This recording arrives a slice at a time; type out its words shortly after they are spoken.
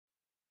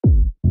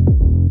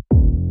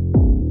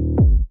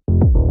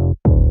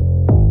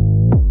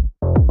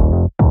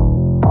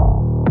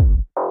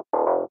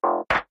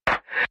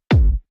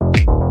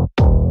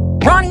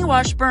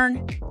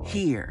Washburn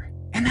here.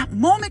 And that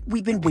moment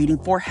we've been waiting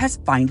for has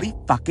finally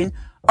fucking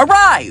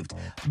arrived.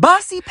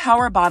 Bossy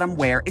Power Bottom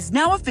Wear is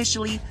now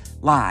officially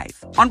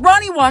live on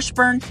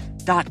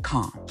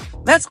RonnieWashburn.com.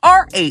 That's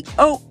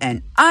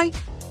RAONI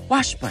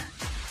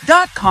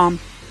Washburn.com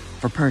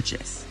for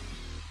purchase.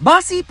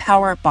 Bossy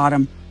Power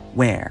Bottom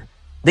Wear,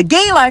 the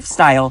gay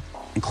lifestyle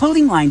and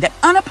clothing line that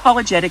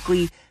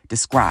unapologetically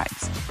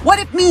describes what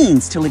it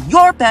means to live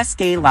your best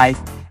gay life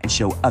and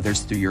show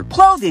others through your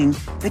clothing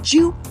that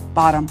you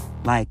bottom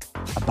like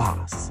a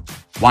boss.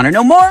 Want to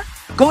know more?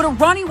 Go to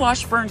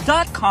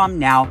RonnieWashburn.com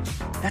now.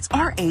 That's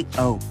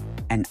RAONI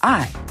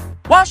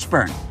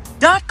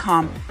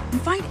Washburn.com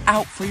and find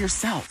out for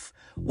yourself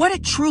what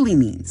it truly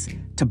means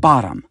to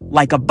bottom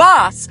like a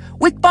boss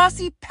with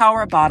Bossy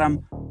Power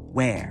Bottom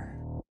Wear.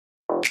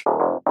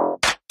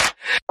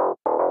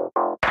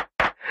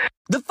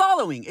 The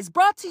following is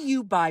brought to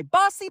you by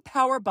Bossy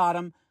Power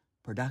Bottom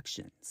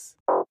Productions.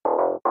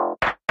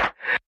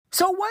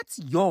 So what's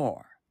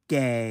your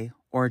gay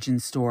origin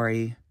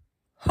story?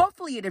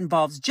 Hopefully it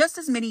involves just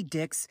as many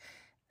dicks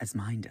as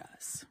mine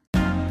does.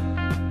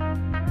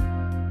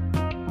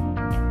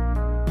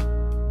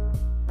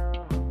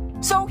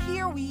 So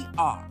here we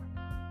are.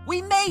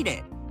 We made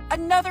it.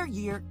 Another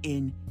year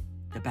in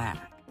the bag.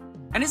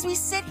 And as we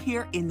sit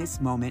here in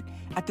this moment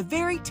at the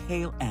very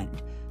tail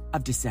end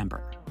of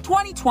December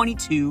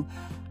 2022,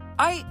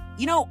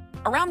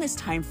 around this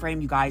time frame,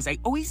 you guys, I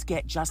always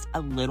get just a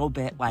little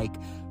bit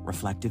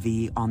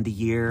reflective-y on the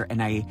year,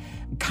 and I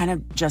kind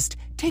of just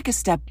take a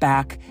step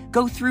back,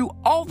 go through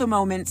all the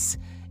moments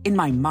in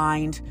my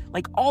mind,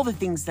 all the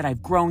things that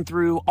I've grown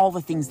through, all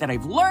the things that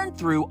I've learned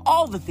through,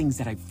 all the things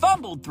that I've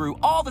fumbled through,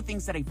 all the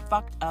things that I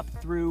fucked up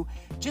through,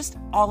 just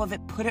all of it,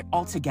 put it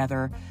all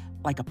together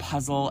like a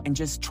puzzle, and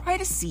just try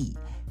to see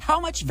how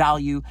much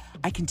value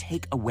I can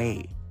take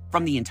away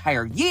from the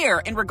entire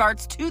year in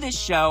regards to this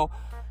show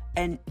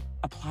and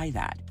apply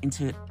that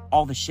into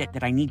all the shit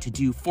that I need to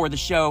do for the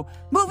show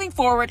moving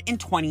forward in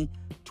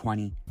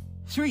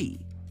 2023.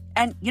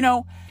 And,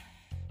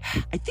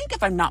 I think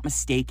if I'm not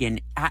mistaken,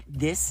 at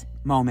this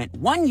moment,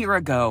 1 year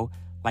ago,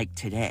 like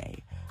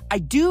today, I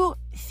do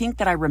think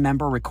that I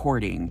remember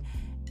recording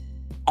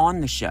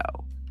on the show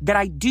that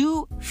I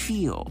do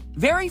feel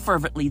very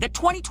fervently that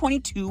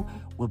 2022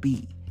 will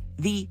be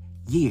the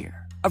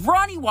year of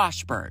Ronnie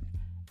Washburn.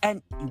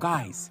 And you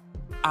guys,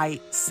 I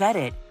said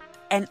it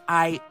and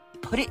I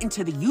put it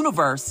into the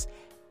universe,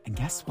 and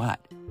guess what?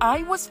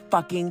 I was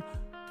fucking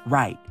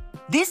right.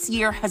 This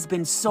year has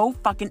been so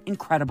fucking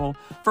incredible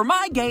for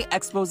my Gay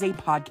Expose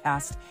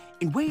podcast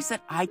in ways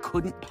that I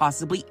couldn't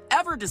possibly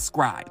ever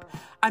describe.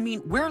 I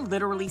mean, we're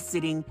literally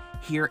sitting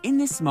here in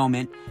this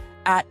moment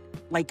at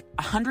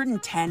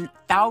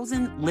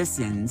 110,000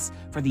 listens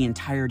for the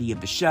entirety of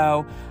the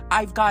show.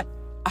 I've got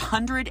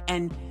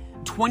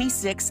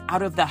 126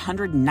 out of the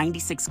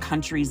 196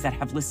 countries that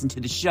have listened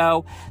to the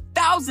show,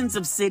 thousands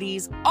of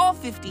cities, all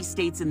 50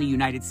 states in the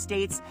United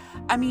States.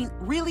 I mean,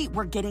 really,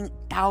 we're getting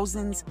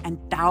thousands and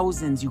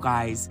thousands, you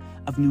guys,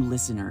 of new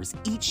listeners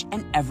each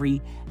and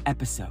every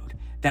episode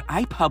that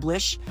I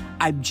publish.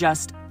 I'm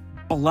just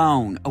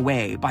blown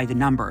away by the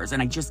numbers,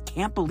 and I just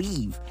can't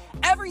believe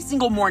every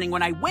single morning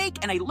when I wake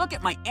and I look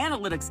at my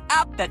analytics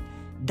app that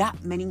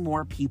many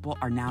more people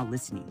are now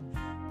listening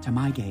to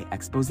my Gay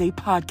Expose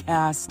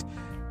podcast.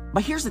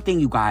 But here's the thing,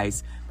 you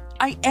guys.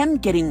 I am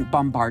getting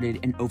bombarded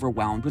and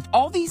overwhelmed with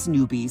all these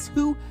newbies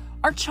who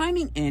are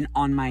chiming in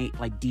on my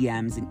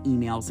DMs and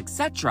emails,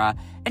 etc.,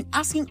 and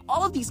asking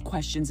all of these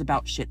questions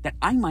about shit that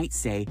I might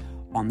say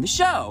on the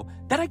show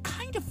that I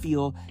kind of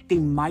feel they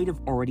might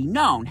have already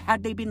known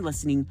had they been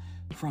listening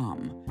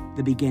from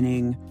the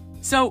beginning.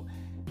 So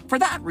for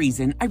that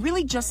reason, I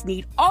really just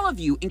need all of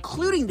you,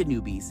 including the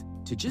newbies,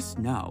 to just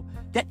know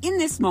that in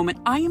this moment,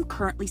 I am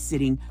currently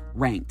sitting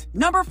ranked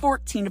number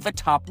 14 of the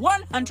top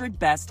 100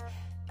 best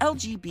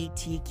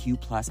LGBTQ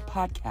plus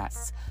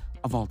podcasts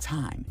of all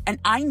time. And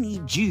I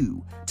need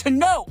you to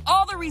know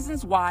all the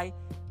reasons why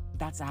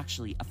that's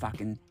actually a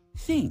fucking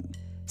thing.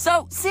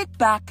 So sit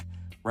back,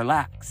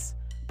 relax,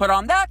 put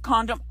on that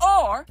condom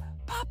or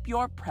pop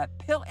your PrEP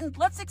pill, and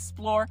let's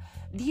explore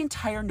the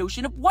entire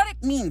notion of what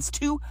it means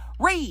to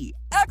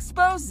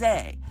re-expose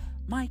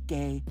my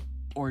gay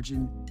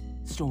origin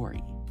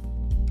story.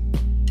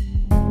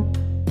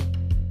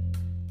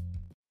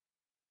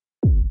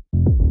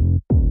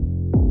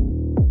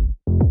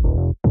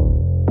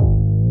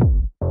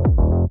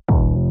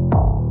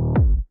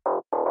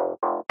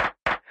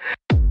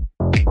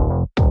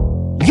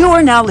 You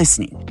are now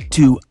listening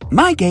to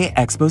My Gay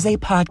Expose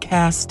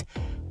podcast,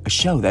 a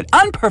show that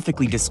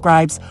unperfectly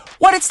describes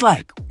what it's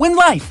like when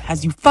life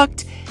has you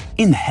fucked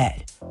in the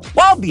head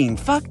while being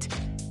fucked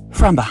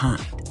from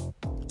behind.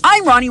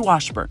 I'm Ronnie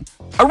Washburn,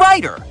 a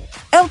writer,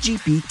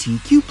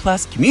 LGBTQ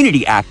plus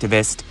community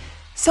activist,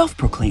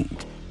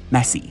 self-proclaimed,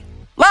 messy,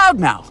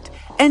 loudmouthed,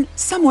 and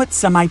somewhat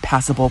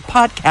semi-passable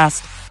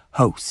podcast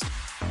host,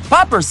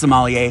 popper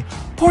sommelier,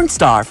 porn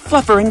star,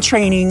 fluffer in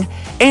training,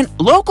 and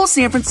local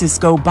San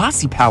Francisco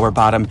bossy power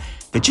bottom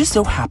that just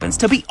so happens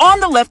to be on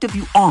the left of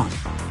you on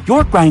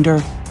your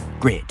Grindr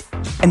Grid.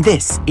 And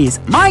this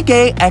is My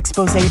Gay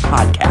Expose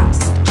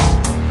Podcast.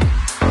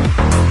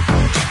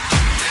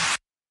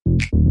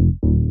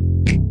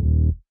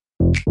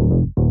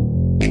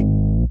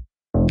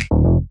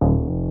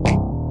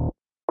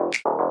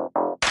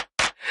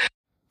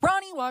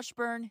 Ronnie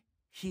Washburn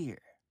here.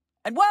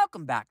 And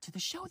welcome back to the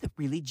show that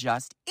really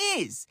just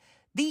is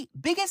the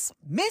biggest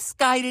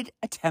misguided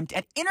attempt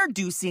at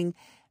introducing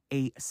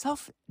a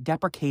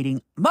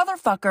self-deprecating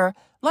motherfucker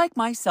like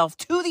myself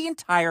to the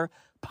entire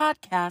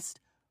podcast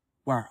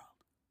world.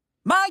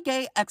 My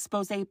Gay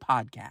Expose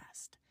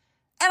Podcast.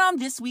 And on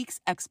this week's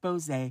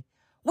expose,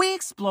 we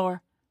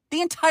explore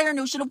the entire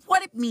notion of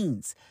what it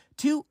means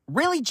to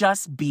really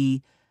just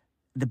be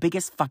the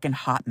biggest fucking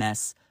hot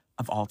mess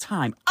of all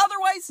time,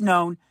 otherwise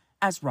known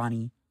as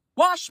Ronnie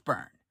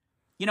Washburn.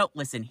 You know,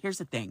 listen, here's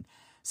the thing.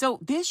 So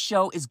this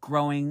show is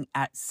growing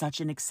at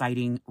such an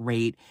exciting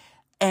rate,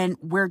 and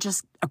we're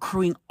just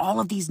accruing all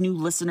of these new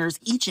listeners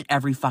each and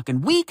every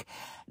fucking week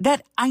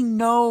that I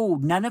know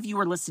none of you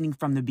are listening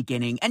from the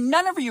beginning, and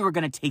none of you are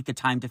going to take the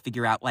time to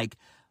figure out, like,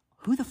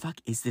 who the fuck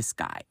is this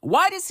guy?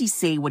 Why does he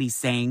say what he's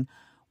saying?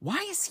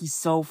 Why is he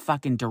so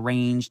fucking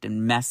deranged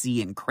and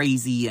messy and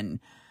crazy and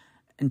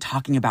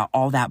talking about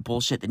all that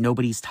bullshit that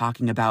nobody's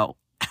talking about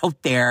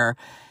out there?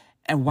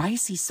 And why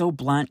is he so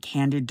blunt,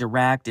 candid,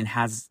 direct, and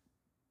has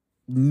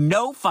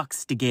no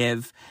fucks to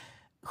give?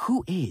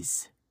 Who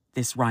is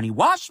this Ronnie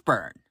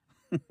Washburn?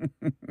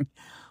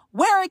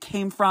 Where I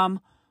came from,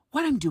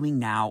 what I'm doing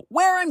now,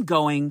 where I'm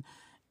going,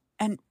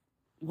 and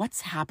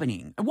what's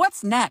happening,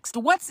 what's next,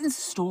 what's in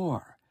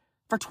store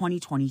for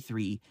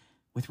 2023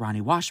 with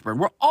Ronnie Washburn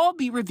will all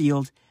be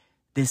revealed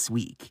this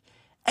week.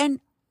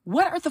 And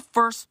what are the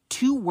first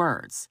two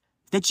words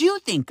that you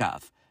think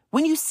of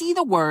when you see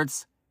the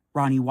words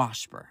Ronnie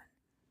Washburn?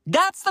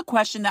 That's the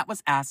question that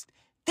was asked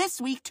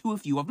this week to a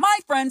few of my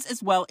friends,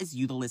 as well as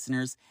you, the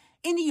listeners,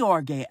 in the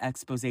Your Gay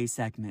Expose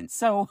segment.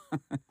 So,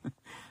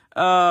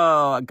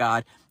 oh,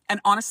 God. And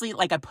honestly,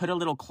 like, I put a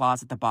little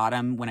clause at the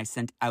bottom when I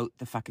sent out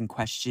the fucking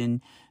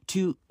question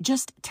to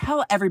just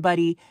tell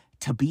everybody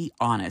to be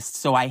honest.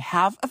 So I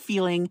have a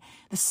feeling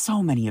that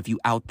so many of you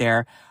out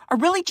there are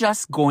really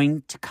just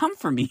going to come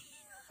for me.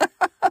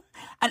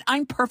 And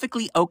I'm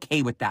perfectly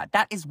okay with that.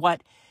 That is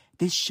what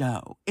this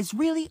show is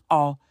really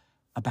all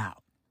about.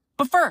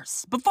 But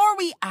first, before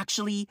we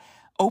actually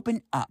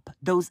open up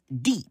those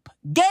deep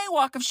gay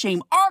walk of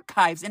shame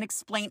archives and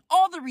explain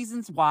all the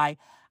reasons why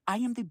I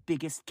am the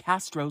biggest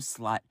Castro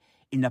slut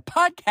in the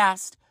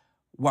podcast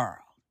world.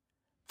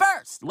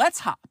 First, let's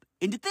hop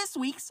into this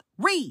week's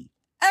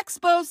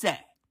Re-Expose.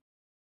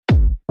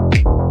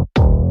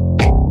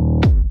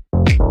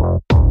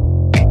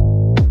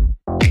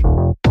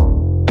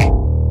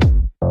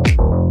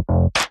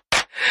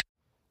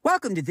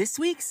 Welcome to this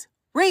week's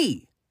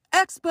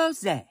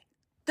Re-Expose,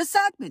 the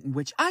segment in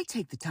which I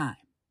take the time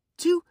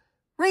to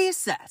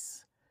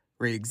reassess,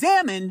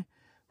 re-examine,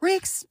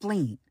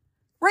 re-explain,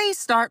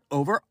 restart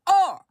over,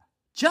 or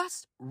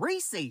just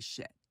re-say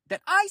shit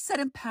that I said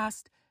in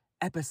past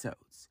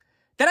episodes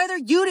that either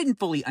you didn't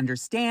fully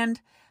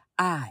understand,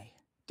 I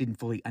didn't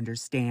fully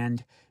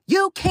understand,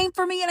 you came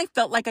for me and I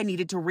felt like I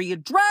needed to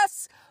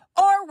readdress,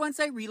 or once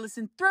I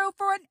re-listened through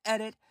for an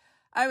edit,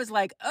 I was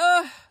like,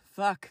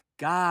 fuck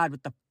God,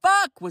 what the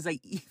fuck was I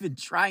even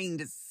trying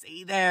to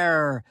say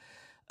there?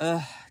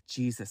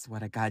 Jesus,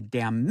 what a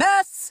goddamn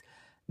mess.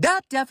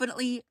 That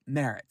definitely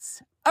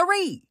merits a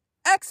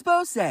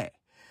re-expose.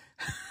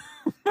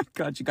 Oh my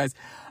God, you guys.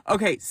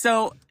 Okay,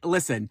 so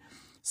listen.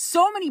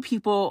 So many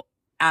people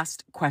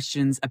asked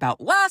questions about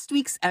last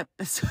week's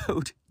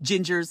episode,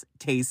 Ginger's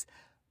Taste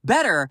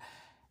Better.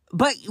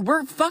 But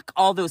fuck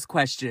all those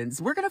questions.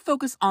 We're going to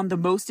focus on the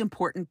most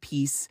important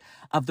piece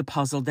of the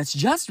puzzle that's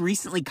just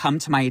recently come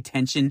to my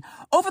attention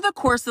over the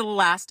course of the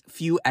last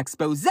few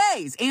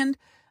exposés, and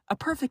a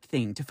perfect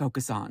thing to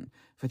focus on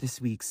for this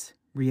week's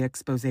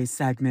Re-Expose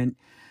segment.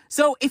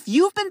 So if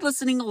you've been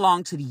listening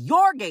along to the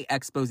Your Gay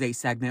Expose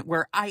segment,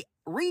 where I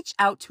reach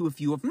out to a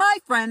few of my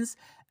friends,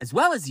 as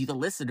well as you, the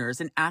listeners,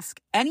 and ask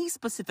any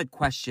specific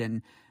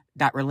question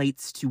that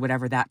relates to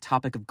whatever that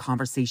topic of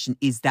conversation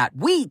is that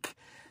week,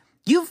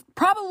 you've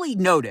probably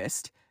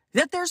noticed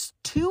that there's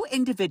two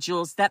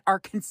individuals that are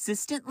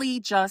consistently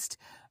just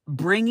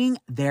bringing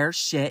their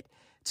shit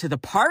to the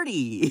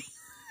party.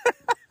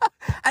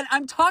 And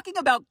I'm talking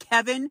about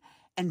Kevin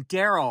and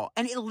Daryl.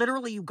 And it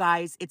literally, you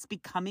guys, it's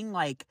becoming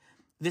like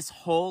this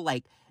whole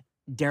like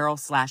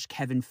Daryl /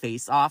 Kevin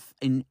face-off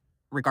in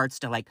regards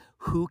to like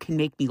who can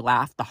make me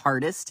laugh the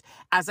hardest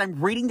as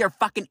I'm reading their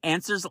fucking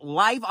answers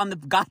live on the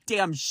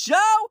goddamn show.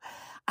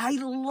 I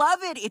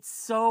love it. It's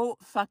so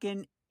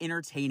fucking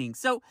entertaining.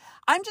 So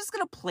I'm just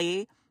going to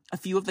play a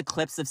few of the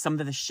clips of some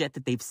of the shit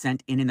that they've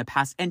sent in the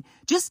past. And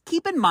just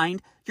keep in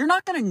mind, you're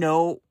not going to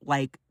know,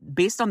 like,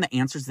 based on the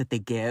answers that they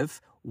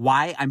give,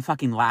 why I'm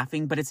fucking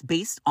laughing, but it's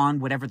based on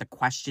whatever the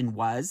question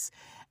was.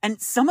 And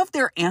some of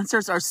their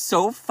answers are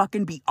so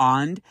fucking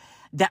beyond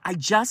that I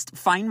just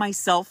find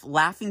myself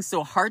laughing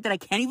so hard that I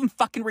can't even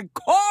fucking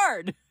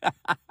record.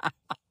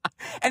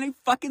 And I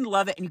fucking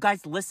love it. And you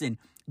guys, listen,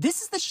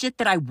 This is the shit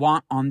that I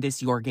want on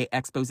this Your Gay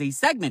Expose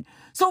segment.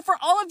 So for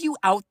all of you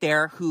out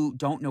there who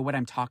don't know what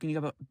I'm talking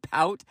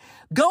about,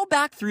 go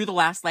back through the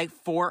last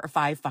 4 or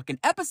 5 fucking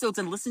episodes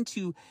and listen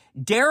to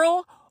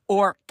Daryl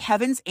or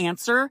Kevin's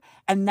answer.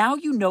 And now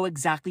you know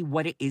exactly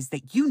what it is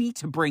that you need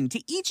to bring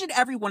to each and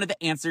every one of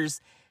the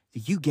answers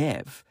that you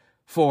give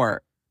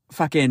for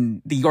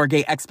fucking the Your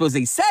Gay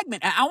Expose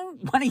segment. And I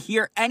don't want to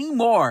hear any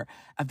more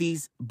of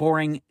these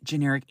boring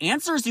generic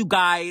answers, you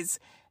guys.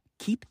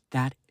 Keep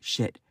that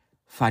shit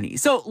funny.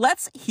 So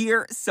let's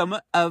hear some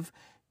of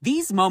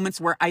these moments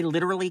where I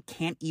literally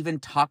can't even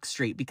talk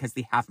straight because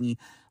they have me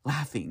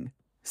laughing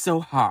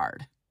so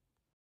hard.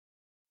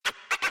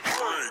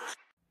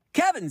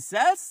 Kevin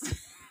says,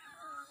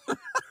 oh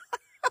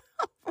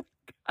my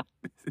God,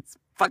 this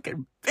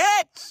fucking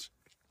bitch.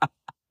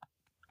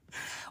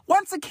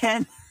 Once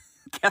again,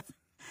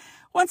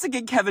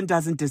 Kevin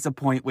doesn't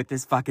disappoint with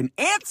this fucking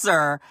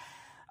answer.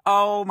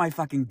 Oh my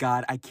fucking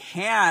God, I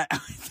can't.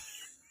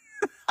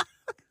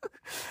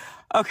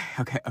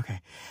 Okay.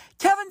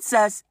 Kevin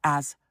says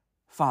as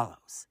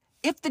follows.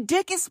 If the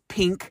dick is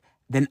pink,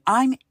 then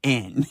I'm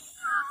in.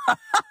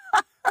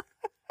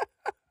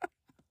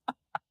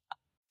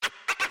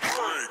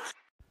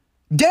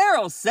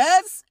 Daryl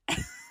says...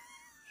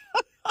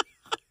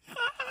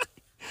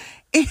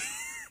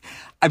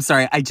 I'm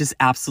sorry, I just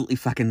absolutely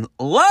fucking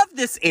love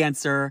this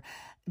answer.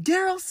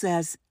 Daryl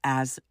says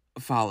as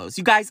follows.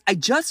 You guys, I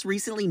just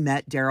recently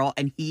met Daryl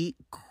and he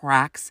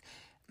cracks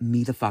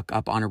me the fuck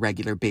up on a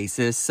regular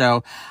basis.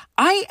 So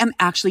I am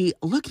actually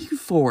looking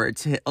forward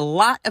to a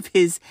lot of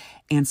his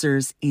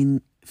answers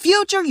in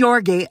future Your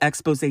Gay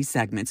Expose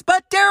segments.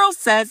 But Daryl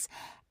says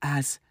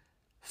as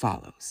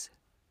follows.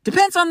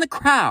 Depends on the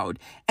crowd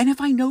and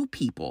if I know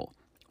people.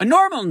 A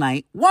normal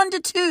night, 1 to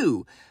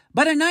 2.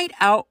 But a night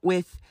out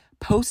with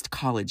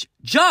post-college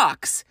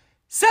jocks,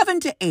 7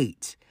 to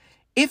 8.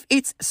 If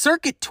it's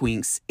circuit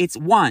twinks, it's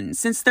 1,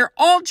 since they're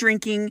all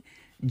drinking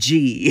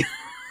G.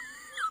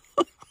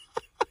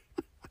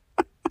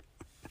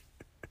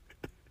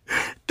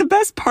 The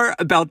best part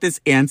about this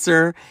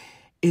answer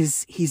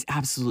is he's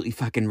absolutely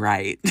fucking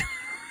right.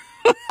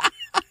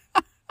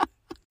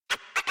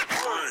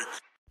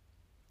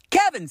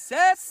 Kevin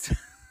says...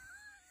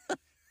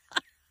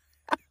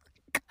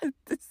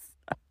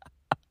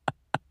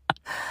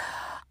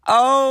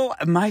 Oh,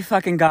 my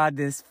fucking God,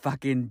 this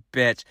fucking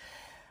bitch.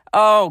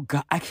 Oh,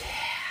 God, I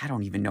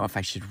don't even know if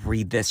I should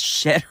read this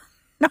shit or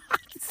not.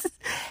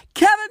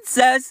 Kevin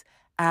says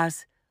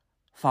as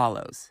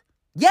follows.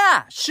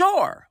 Yeah,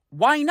 sure.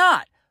 Why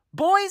not?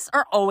 Boys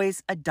are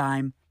always a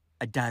dime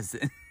a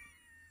dozen.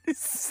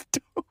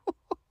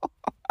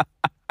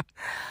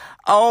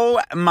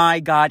 Oh, my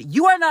God.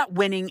 You are not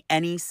winning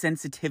any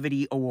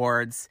sensitivity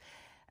awards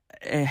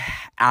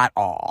at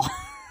all.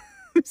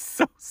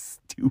 So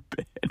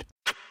stupid.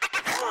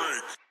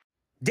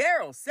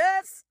 Daryl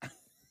says...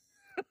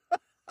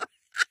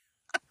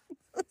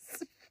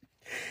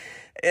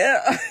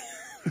 Yeah.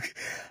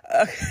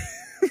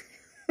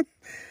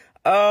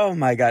 Oh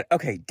my God.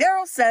 Okay.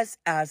 Daryl says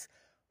as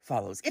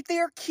follows. If they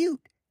are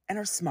cute and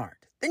are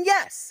smart, then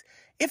yes.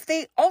 If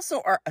they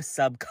also are a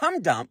sub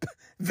cum dump,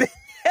 then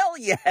hell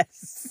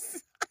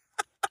yes.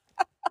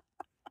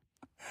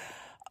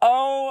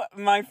 Oh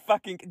my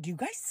fucking... Do you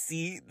guys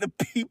see the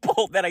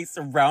people that I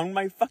surround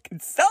my fucking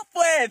self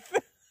with?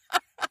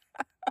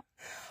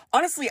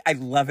 Honestly, I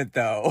love it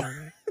though.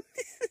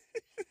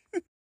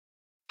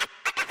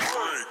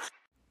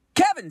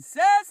 Kevin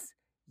says,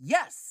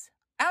 yes,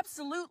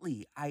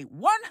 absolutely. I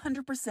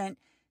 100%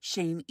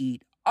 shame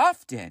eat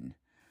often.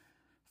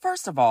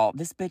 First of all,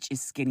 this bitch is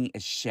skinny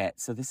as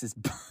shit. So this is...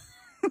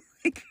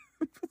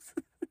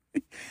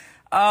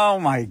 Oh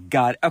my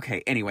God.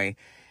 Okay, anyway.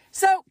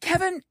 So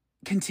Kevin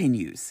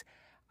continues.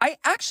 I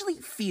actually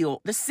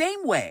feel the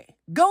same way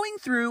going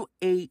through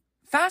a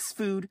fast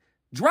food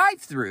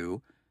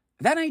drive-through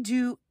than I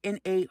do in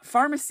a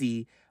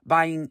pharmacy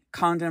buying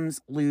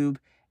condoms, lube,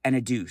 and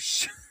a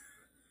douche.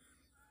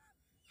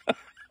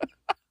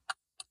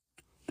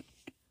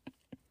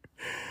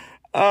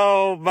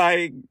 Oh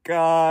my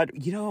God.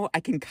 You know, I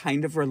can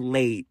kind of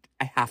relate,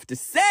 I have to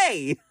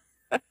say.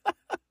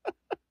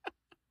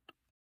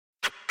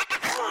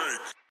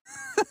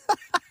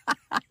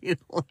 I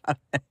love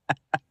it.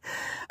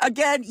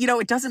 Again, you know,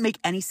 it doesn't make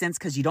any sense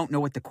because you don't know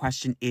what the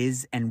question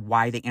is and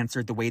why they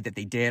answered the way that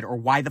they did or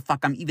why the fuck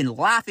I'm even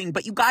laughing.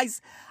 But you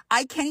guys,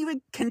 I can't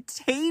even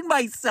contain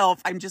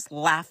myself. I'm just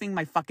laughing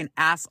my fucking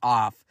ass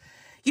off.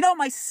 You know,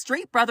 my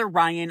straight brother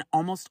Ryan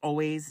almost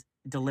always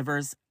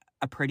delivers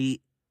a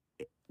pretty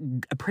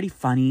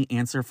funny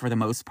answer for the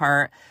most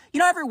part. You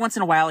know, every once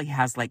in a while he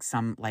has like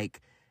some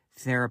like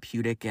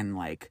therapeutic and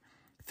like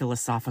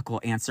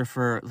philosophical answer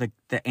for like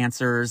the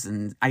answers,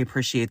 and I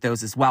appreciate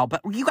those as well.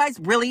 But you guys,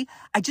 really,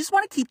 I just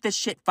want to keep this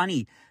shit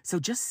funny. So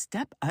just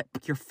step up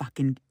your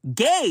fucking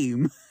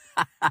game.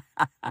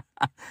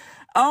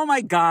 Oh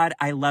my God,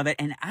 I love it.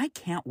 And I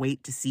can't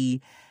wait to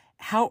see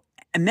how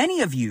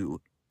many of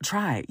you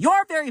try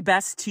your very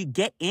best to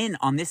get in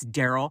on this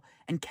Daryl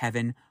and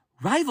Kevin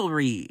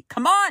rivalry.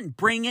 Come on,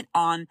 bring it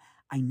on.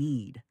 I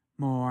need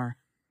more.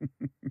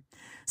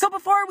 So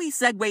before we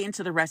segue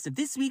into the rest of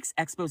this week's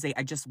expose,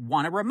 I just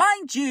want to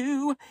remind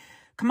you,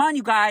 come on,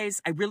 you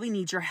guys, I really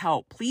need your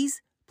help.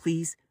 Please,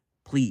 please,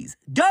 please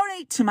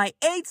donate to my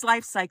AIDS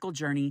life cycle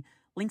journey.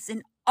 Links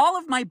in all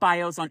of my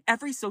bios on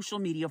every social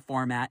media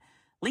format.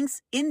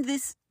 Links in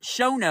this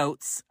show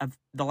notes of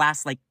the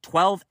last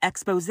 12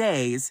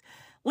 exposés.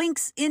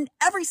 Links in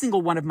every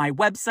single one of my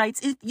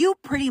websites. If you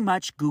pretty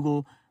much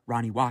Google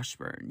Raoni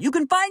Washburn, you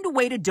can find a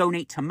way to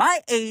donate to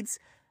my AIDS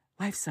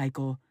life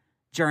cycle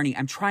journey.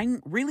 I'm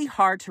trying really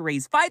hard to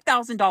raise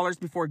 $5,000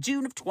 before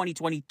June of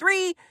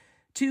 2023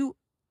 to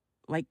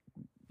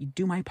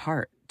do my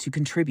part to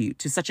contribute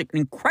to such an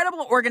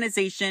incredible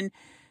organization.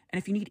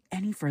 And if you need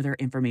any further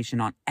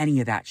information on any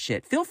of that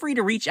shit, feel free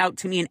to reach out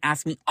to me and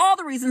ask me all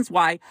the reasons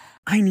why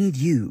I need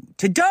you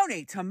to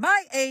donate to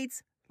my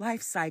AIDS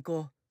life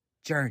cycle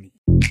journey.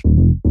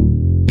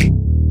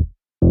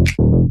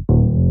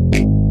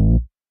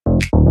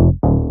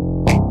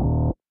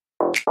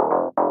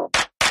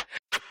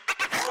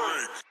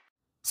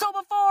 So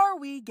before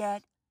we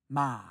get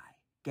my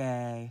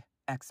gay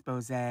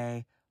expose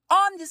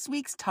on this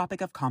week's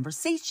topic of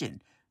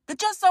conversation that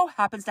just so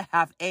happens to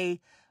have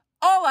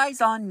all eyes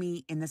on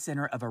me in the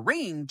center of a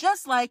ring,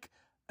 just like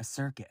a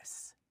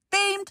circus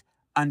themed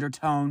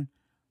undertone.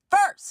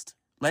 First,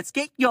 let's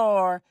get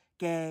your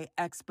gay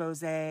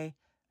expose. And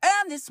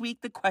this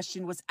week, the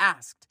question was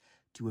asked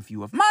to a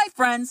few of my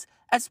friends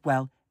as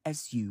well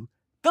as you,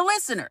 the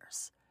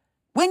listeners.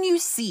 When you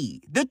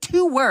see the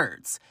two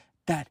words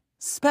that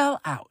spell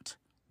out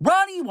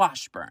Raoni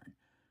Washburn,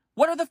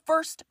 what are the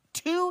first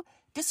two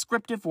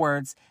descriptive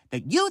words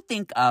that you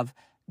think of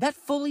that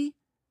fully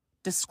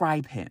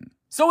describe him?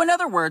 So in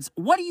other words,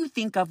 what do you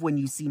think of when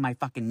you see my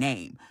fucking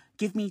name?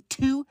 Give me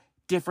two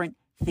different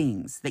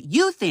things that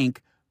you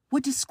think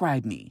would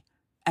describe me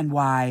and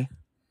why.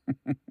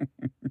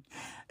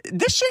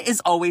 This shit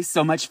is always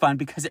so much fun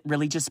because it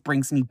really just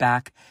brings me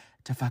back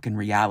to fucking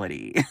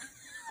reality.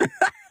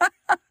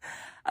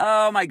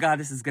 Oh my God,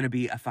 this is going to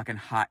be a fucking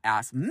hot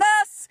ass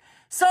mess.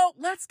 So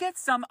let's get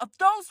some of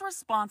those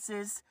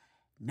responses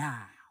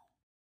now.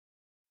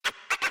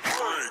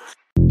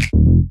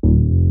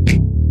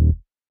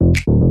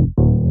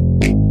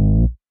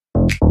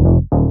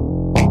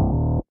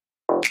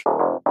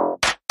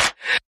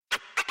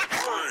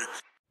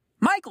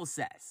 Michael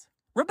says,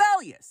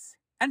 rebellious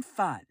and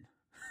fun.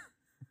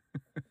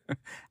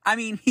 I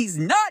mean, he's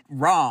not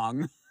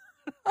wrong.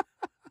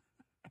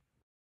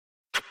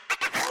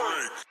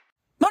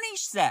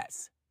 Monish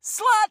says,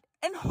 slut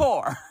and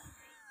whore.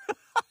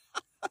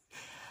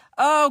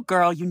 Oh,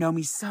 girl, you know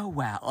me so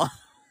well.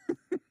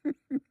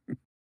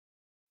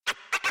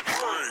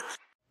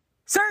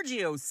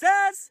 Sergio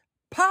says,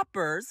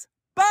 poppers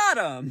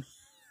bottom.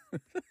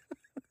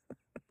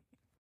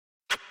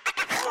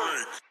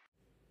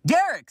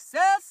 Derek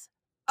says,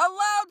 a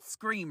loud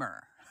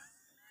screamer.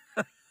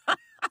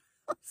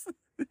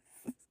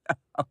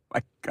 Oh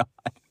my God.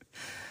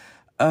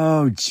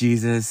 Oh,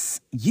 Jesus.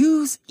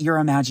 Use your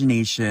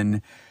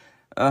imagination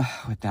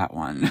with that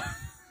one.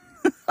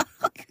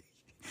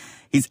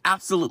 He's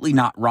absolutely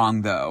not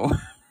wrong, though.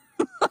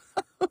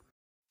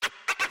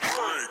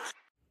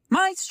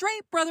 My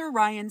straight brother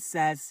Ryan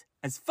says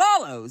as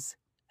follows,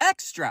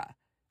 extra.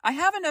 I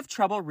have enough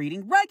trouble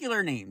reading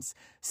regular names,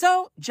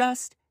 so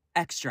just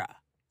extra.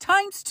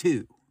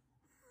 ×2.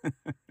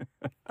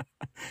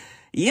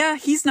 Yeah,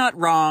 he's not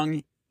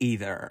wrong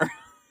either.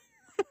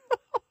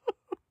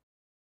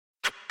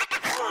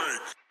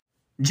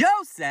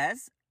 Joe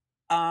says,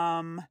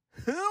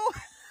 who?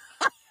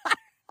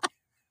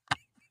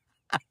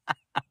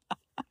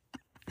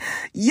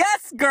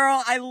 Yes,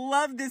 girl, I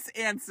love this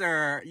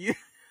answer.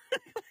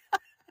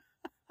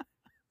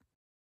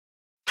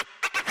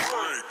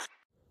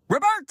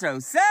 Roberto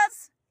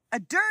says, a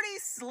dirty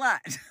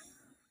slut.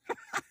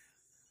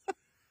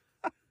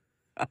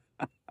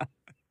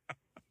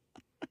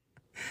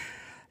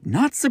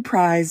 Not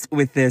surprised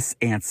with this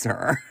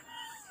answer.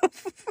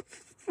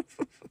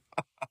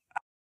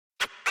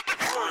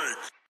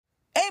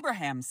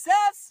 Abraham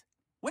says,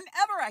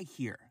 whenever I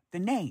hear the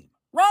name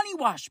Raoni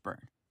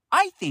Washburn,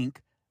 I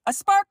think a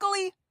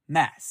sparkly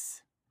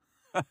mess.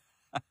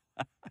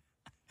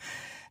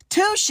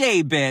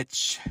 Touche,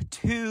 bitch.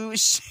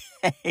 Touche.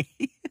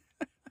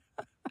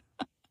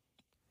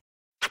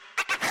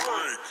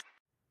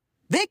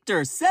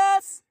 Victor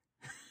says,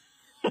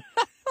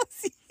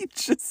 he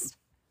just...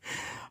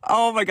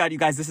 Oh my God, you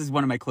guys, this is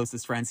one of my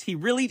closest friends. He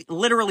really,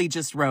 literally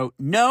just wrote,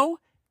 no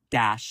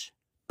dash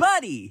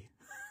buddy.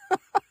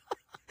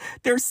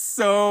 There's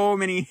so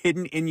many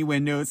hidden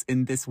innuendos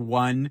in this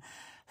one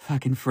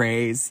fucking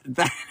phrase.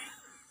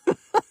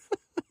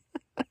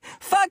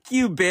 Fuck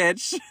you,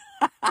 bitch.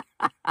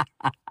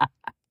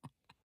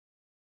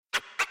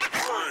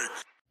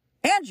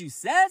 Andrew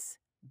says,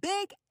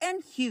 big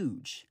and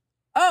huge.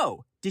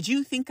 Oh, did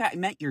you think I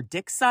meant your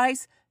dick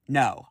size?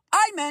 No,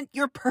 I meant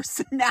your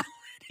personality.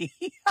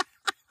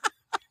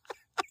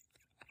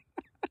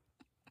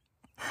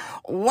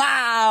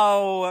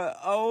 Wow.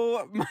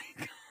 Oh my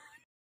God.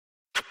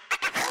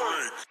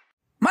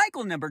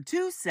 Cycle number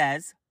 2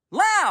 says,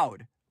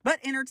 loud, but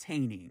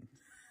entertaining.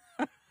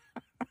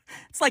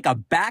 It's like a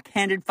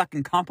backhanded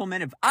fucking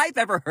compliment if I've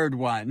ever heard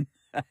one.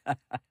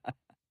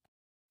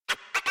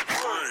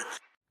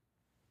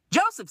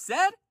 Joseph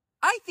said,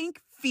 I think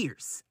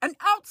fierce and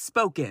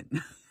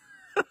outspoken.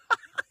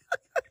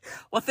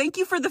 Well, thank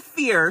you for the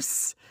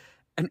fierce.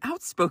 And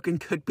outspoken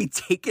could be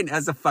taken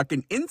as a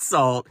fucking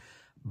insult,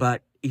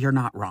 but you're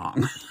not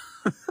wrong.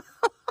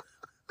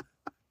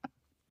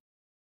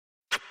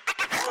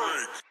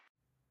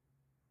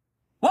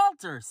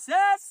 Walter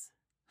says...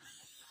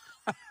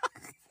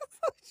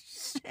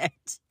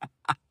 Shit.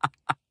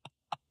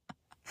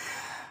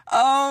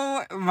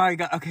 Oh my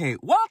God. Okay.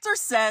 Walter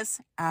says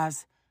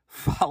as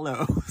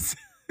follows.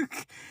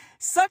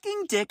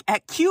 Sucking dick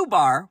at Q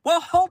Bar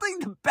while holding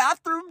the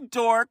bathroom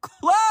door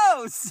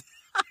closed.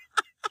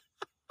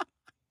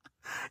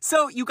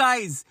 So, you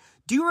guys,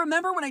 do you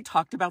remember when I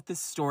talked about this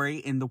story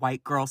in the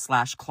White Girl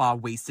 / Claw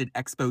Wasted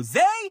expose?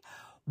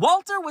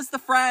 Walter was the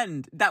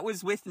friend that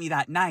was with me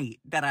that night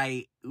that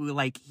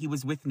he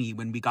was with me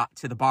when we got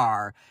to the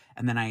bar,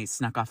 and then I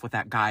snuck off with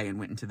that guy and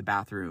went into the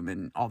bathroom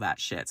and all that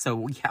shit.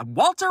 So, yeah,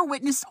 Walter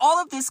witnessed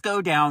all of this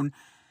go down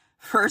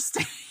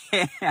firsthand.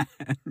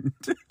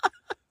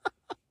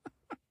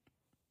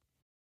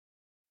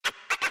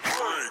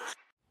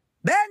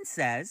 Ben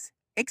says,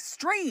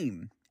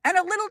 extreme and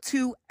a little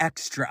too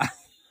extra.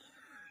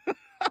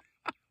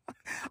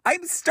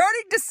 I'm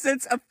starting to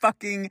sense a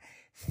fucking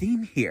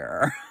theme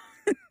here.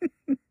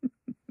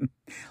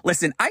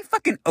 Listen, I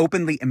fucking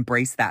openly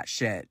embrace that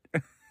shit.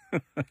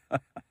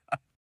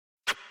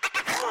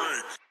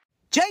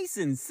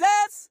 Jason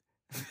says...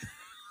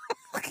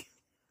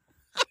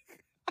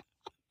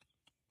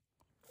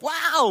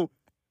 Wow.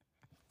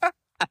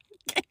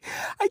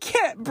 I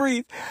can't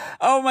breathe.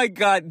 Oh my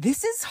God,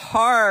 this is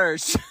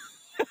harsh.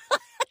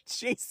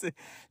 Jason,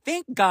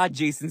 thank God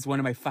Jason's one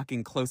of my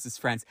fucking closest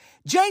friends.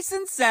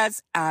 Jason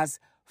says as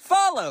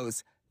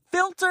follows,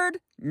 filtered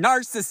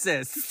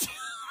narcissist.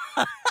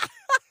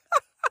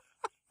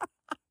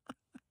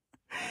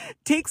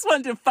 Takes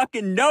one to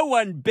fucking no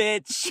one,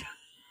 bitch.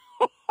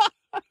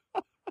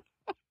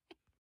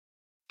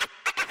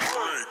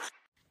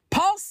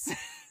 Paul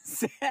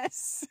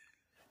says,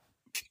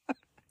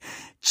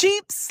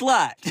 cheap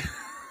slut.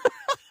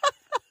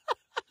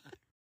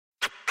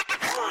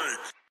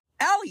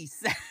 Allie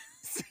says,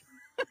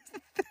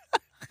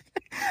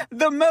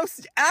 the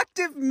most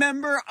active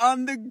member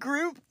on the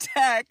group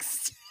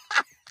text.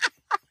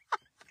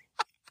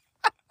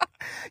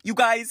 You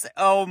guys,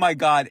 oh my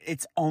God,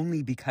 it's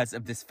only because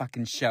of this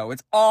fucking show.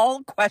 It's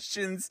all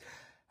questions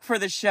for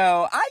the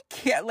show. I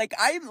can't,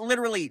 I'm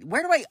literally,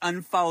 where do I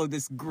unfollow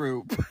this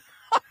group?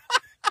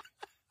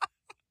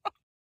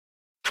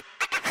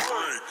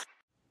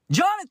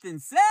 Jonathan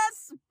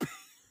says,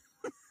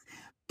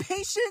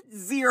 patient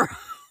 0.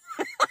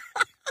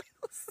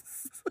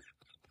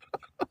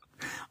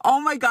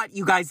 Oh my God,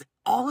 you guys,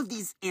 all of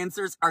these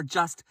answers are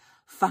just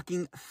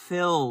fucking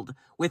filled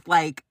with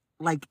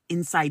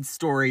inside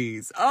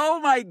stories. Oh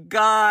my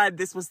God,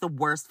 this was the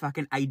worst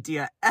fucking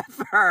idea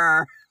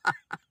ever.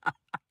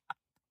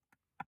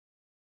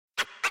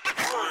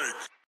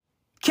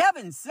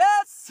 Kevin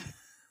says,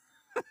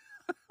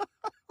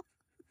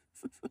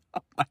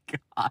 oh my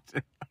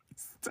God.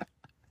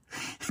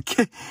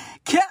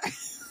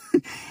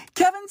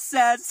 Kevin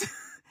says,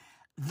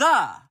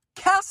 the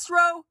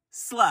Castro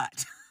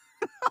slut.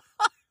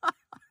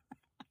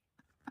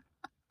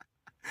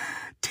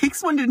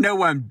 Takes one to know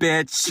one,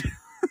 bitch.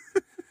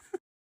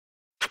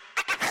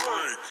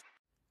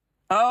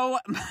 Oh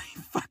my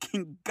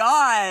fucking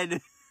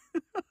God.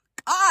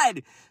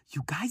 God,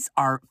 you guys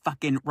are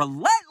fucking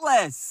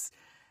relentless.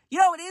 You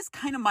know, it is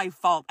kind of my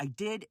fault. I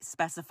did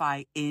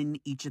specify in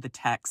each of the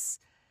texts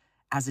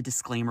as a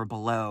disclaimer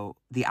below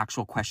the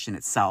actual question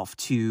itself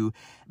to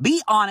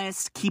be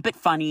honest, keep it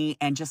funny,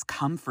 and just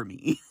come for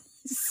me.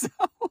 So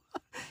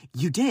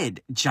you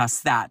did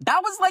just that.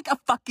 That was like a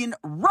fucking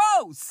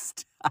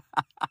roast.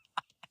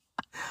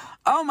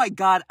 Oh my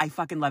God, I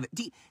fucking love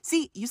it.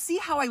 You see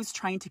how I was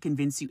trying to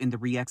convince you in the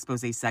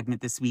re-expose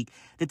segment this week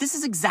that this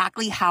is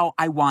exactly how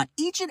I want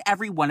each and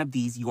every one of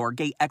these Your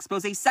Gay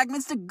Expose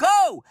segments to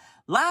go.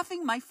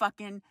 Laughing my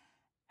fucking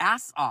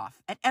ass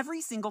off at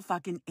every single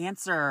fucking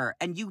answer.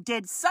 And you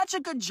did such a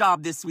good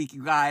job this week,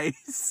 you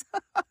guys.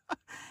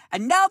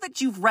 And now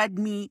that you've read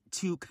me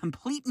to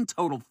complete and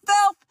total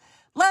filth,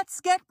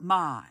 let's get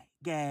my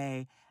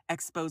gay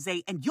expose,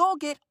 and you'll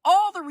get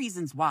all the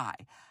reasons why.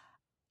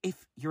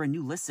 If you're a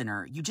new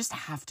listener, you just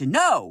have to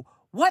know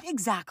what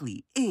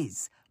exactly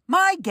is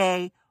my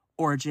gay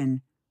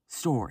origin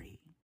story.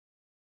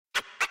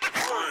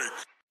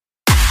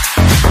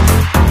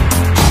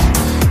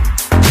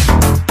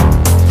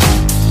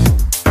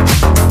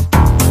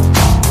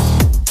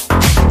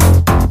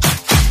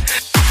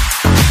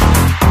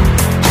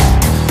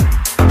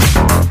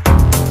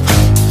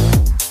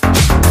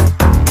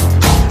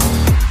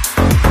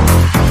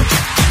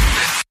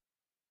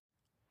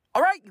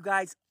 All right, you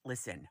guys,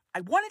 listen,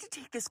 I wanted to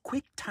take this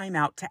quick time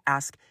out to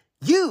ask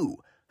you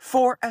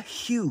for a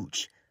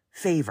huge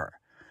favor.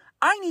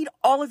 I need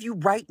all of you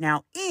right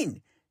now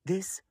in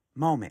this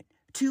moment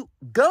to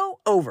go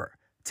over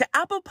to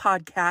Apple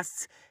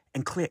Podcasts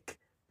and click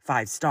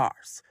 5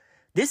 stars.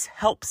 This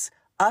helps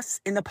us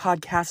in the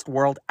podcast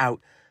world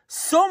out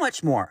so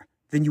much more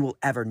than you will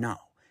ever know.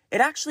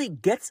 It actually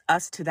gets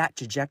us to that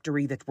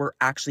trajectory that we're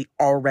actually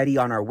already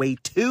on our way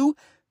to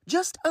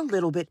just a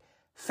little bit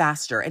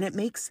faster, and it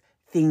makes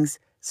things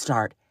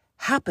start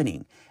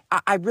happening.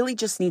 I really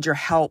just need your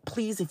help.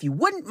 Please, if you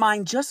wouldn't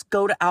mind, just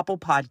go to Apple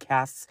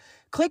Podcasts,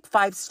 click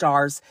 5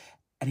 stars,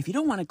 and if you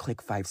don't want to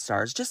click 5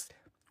 stars, just,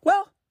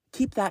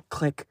 keep that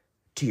click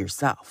to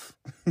yourself.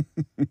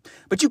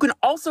 But you can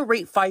also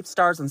rate 5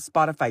 stars on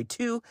Spotify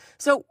too.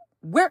 So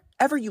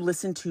wherever you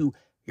listen to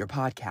your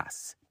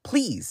podcasts,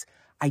 please,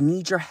 I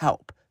need your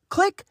help.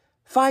 Click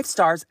 5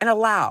 stars and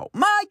allow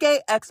My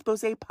Gay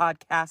Expose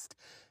podcast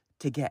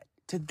to get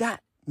to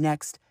that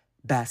next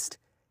best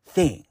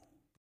thing.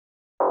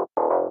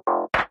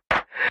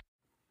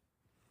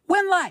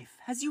 When life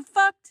has you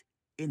fucked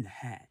in the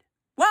head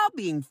while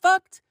being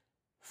fucked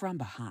from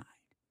behind.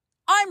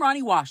 I'm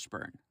Ronnie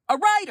Washburn, a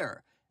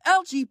writer,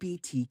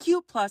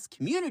 LGBTQ plus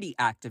community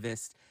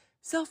activist,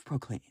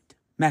 self-proclaimed,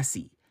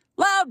 messy,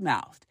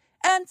 loud-mouthed,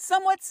 and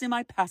somewhat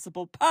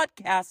semi-passable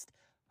podcast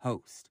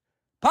host.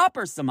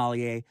 Popper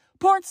sommelier,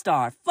 porn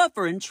star,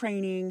 fluffer in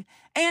training,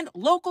 and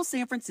local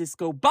San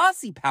Francisco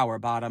bossy power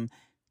bottom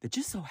that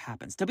just so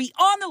happens to be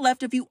on the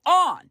left of you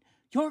on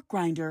your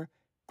Grindr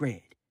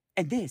grid.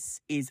 And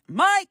this is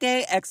My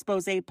Gay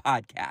Expose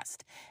podcast.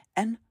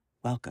 And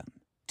welcome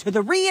to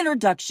the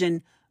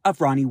reintroduction of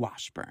Ronnie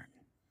Washburn.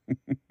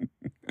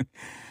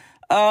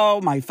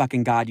 Oh my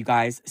fucking God, you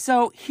guys.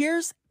 So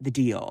here's the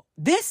deal.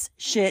 This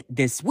shit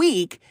this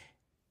week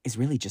is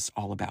really just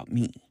all about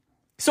me.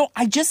 So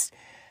I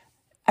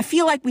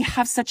feel like we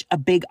have such a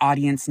big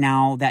audience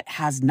now that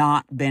has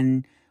not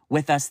been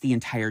with us the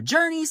entire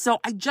journey. So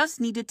I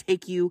just need to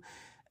take you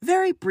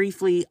very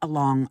briefly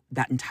along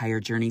that entire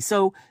journey.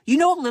 So you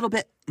know a little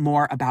bit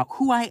more about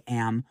who I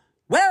am,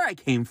 where I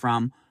came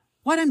from,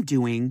 what I'm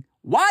doing,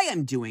 why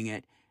I'm doing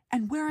it,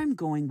 and where I'm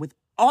going with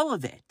all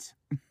of it.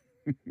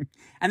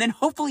 And then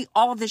hopefully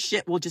all of this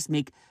shit will just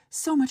make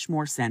so much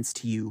more sense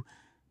to you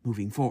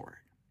moving forward.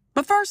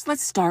 But first,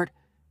 let's start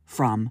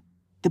from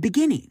the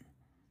beginning.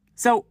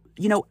 So,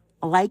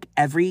 like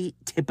every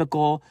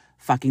typical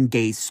fucking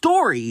gay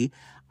story,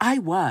 I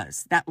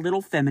was that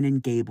little feminine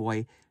gay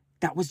boy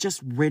that was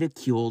just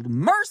ridiculed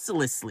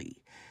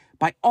mercilessly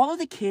by all of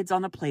the kids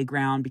on the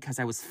playground because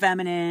I was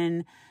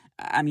feminine.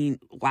 I mean,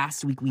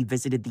 last week we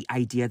visited the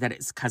idea that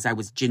it's because I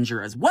was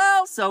ginger as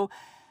well. So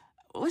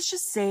let's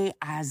just say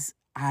as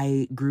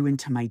I grew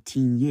into my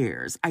teen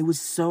years, I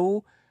was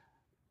so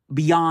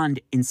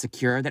beyond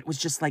insecure that was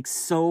just like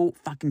so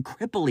fucking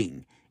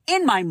crippling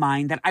in my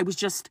mind that I was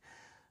just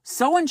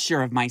so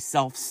unsure of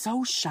myself,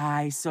 so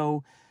shy,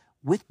 so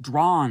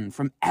withdrawn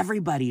from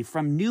everybody,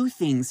 from new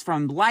things,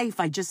 from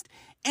life.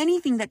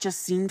 Anything that just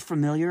seemed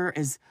familiar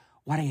is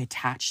what I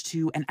attached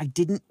to, and I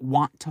didn't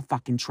want to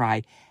fucking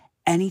try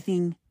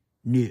anything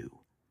new.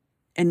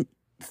 And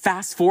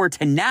fast forward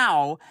to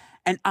now,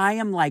 and I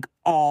am like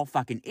all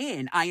fucking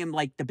in. I am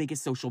like the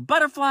biggest social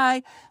butterfly,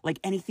 like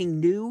anything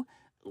new.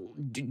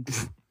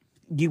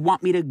 Do you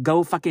want me to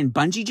go fucking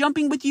bungee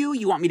jumping with you?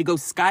 You want me to go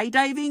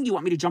skydiving? You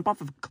want me to jump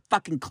off a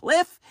fucking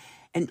cliff?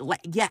 And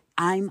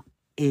I'm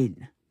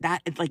in. I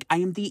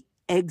am the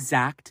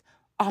exact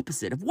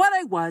opposite of what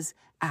I was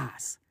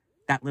as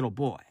that little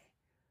boy.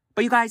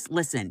 But you guys,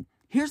 listen,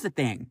 here's the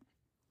thing.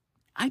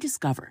 I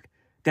discovered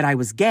that I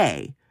was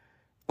gay,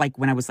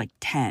 when I was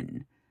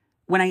 10,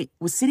 when I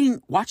was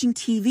sitting watching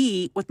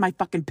TV with my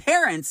fucking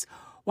parents,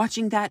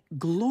 watching that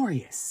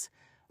glorious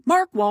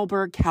Mark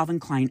Wahlberg Calvin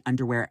Klein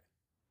underwear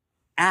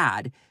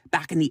ad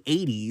back in the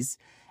 80s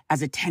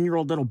as a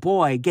 10-year-old little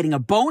boy, getting a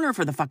boner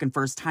for the fucking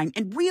first time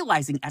and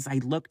realizing as I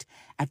looked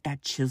at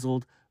that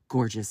chiseled,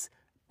 gorgeous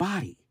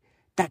body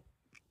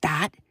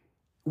that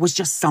was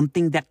just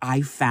something that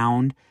I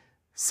found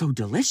so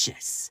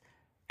delicious.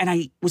 And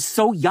I was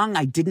so young,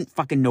 I didn't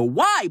fucking know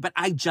why, but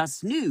I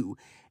just knew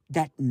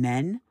that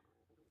men,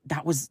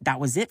 that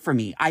was it for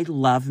me. I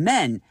love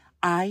men.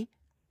 I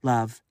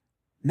love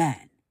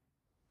men.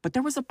 But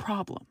there was a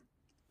problem.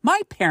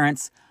 My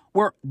parents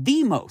were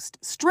the most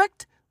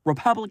strict,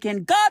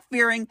 Republican,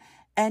 God-fearing,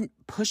 and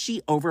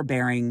pushy,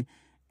 overbearing,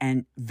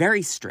 and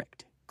very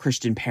strict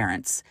Christian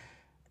parents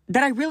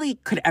that I really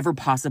could ever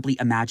possibly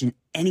imagine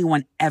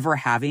anyone ever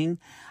having.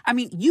 I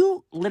mean,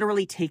 you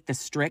literally take the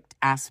strict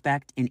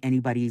aspect in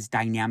anybody's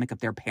dynamic of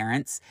their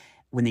parents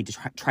when they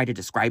try to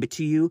describe it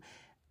to you.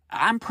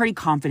 I'm pretty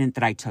confident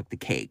that I took the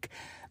cake.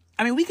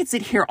 I mean, we could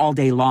sit here all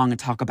day long and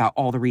talk about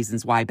all the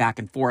reasons why back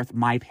and forth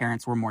my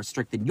parents were more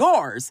strict than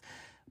yours.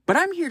 But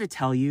I'm here to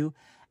tell you,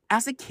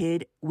 as a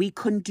kid, we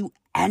couldn't do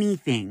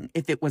anything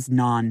if it was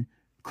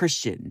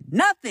non-Christian.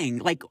 Nothing.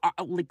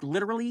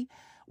 Literally,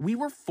 we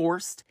were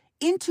forced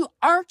into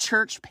our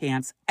church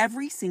pants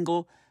every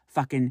single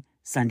fucking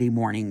Sunday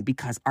morning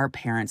because our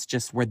parents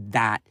just were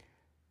that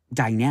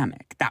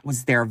dynamic. That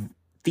was their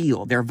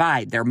feel, their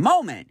vibe, their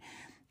moment.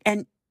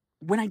 And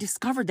when I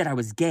discovered that I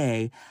was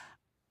gay,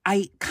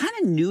 I kind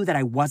of knew that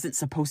I wasn't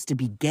supposed to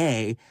be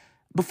gay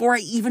before I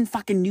even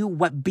fucking knew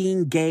what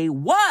being gay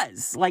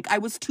was. Like, I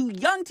was too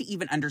young to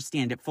even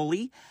understand it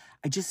fully.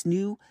 I just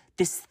knew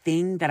this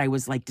thing that I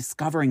was like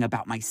discovering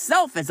about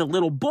myself as a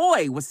little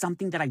boy was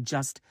something that I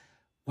just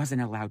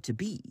wasn't allowed to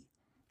be.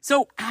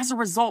 So as a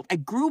result, I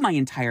grew my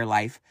entire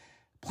life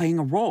playing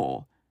a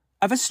role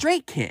of a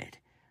straight kid.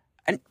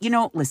 And,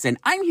 listen,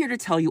 I'm here to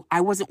tell you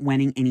I wasn't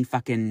winning any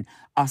fucking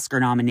Oscar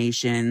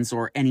nominations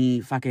or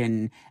any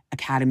fucking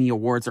Academy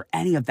Awards or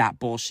any of that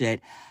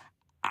bullshit.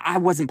 I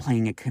wasn't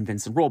playing a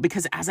convincing role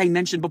because, as I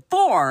mentioned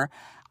before,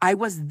 I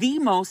was the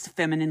most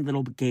feminine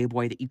little gay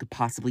boy that you could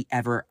possibly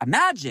ever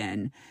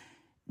imagine,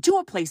 to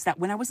a place that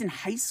when I was in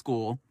high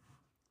school,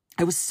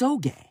 I was so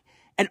gay.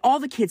 And all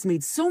the kids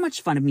made so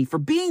much fun of me for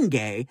being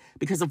gay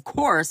because, of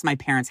course, my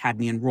parents had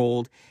me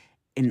enrolled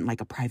in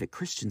like a private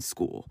Christian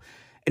school.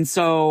 And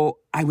so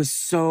I was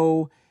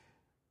so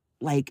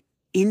like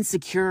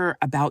insecure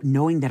about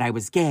knowing that I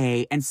was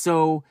gay. And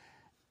so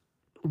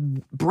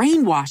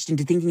brainwashed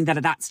into thinking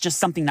that that's just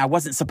something that I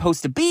wasn't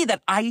supposed to be,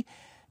 that I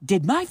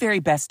did my very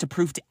best to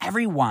prove to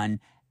everyone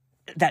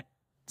that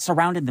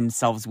surrounded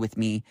themselves with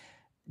me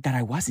that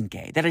I wasn't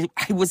gay, that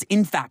I was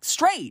in fact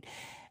straight.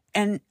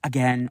 And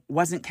again,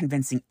 wasn't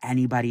convincing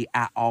anybody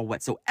at all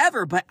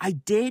whatsoever, but I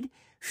did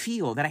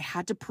feel that I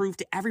had to prove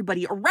to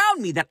everybody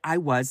around me that I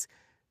was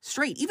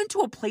straight, even to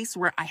a place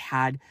where I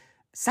had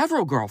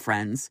several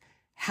girlfriends,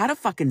 had a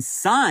fucking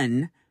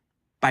son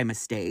by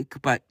mistake,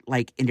 but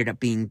like ended up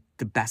being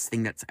the best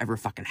thing that's ever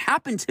fucking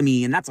happened to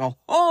me. And that's a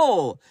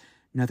whole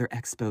another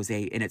expose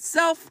in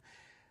itself,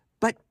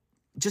 but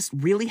just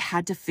really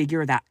had to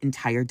figure that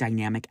entire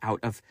dynamic out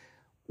of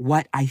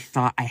what I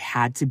thought I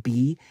had to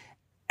be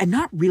and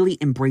not really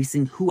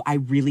embracing who I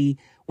really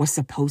was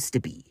supposed to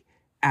be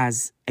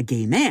as a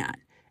gay man.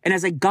 And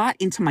as I got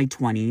into my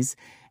 20s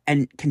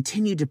and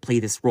continued to play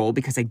this role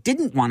because I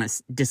didn't want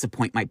to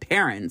disappoint my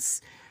parents,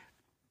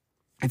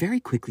 I very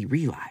quickly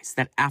realized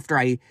that after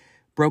I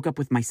broke up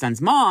with my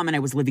son's mom and I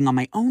was living on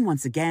my own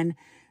once again,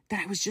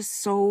 that I was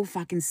just so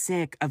fucking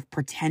sick of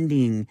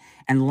pretending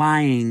and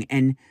lying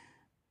and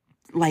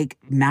like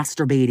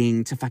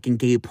masturbating to fucking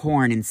gay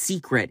porn in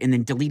secret and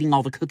then deleting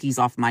all the cookies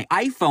off my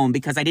iPhone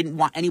because I didn't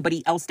want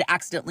anybody else to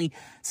accidentally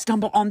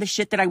stumble on the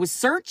shit that I was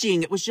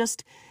searching. It was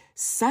just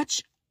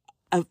such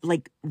a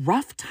like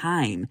rough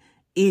time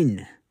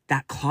in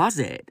that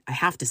closet, I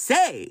have to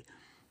say.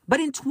 But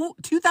in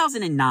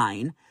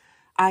 2009,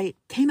 I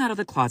came out of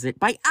the closet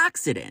by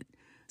accident.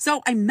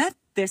 So I met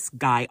this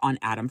guy on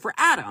Adam for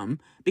Adam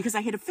because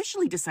I had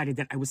officially decided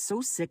that I was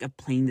so sick of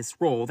playing this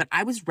role that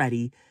I was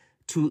ready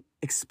to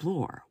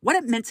explore what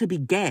it meant to be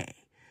gay.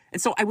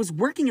 And so I was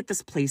working at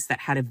this place that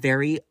had a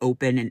very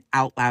open and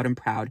out loud and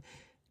proud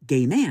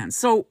gay man.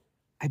 So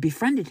I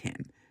befriended him.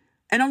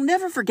 And I'll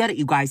never forget it,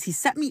 you guys. He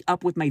set me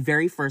up with my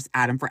very first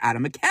Adam for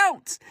Adam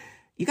account.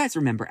 You guys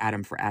remember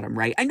Adam for Adam,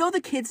 right? I know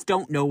the kids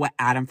don't know what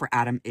Adam for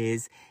Adam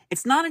is.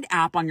 It's not an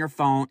app on your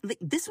phone.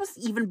 This was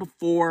even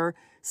before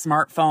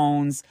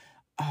smartphones.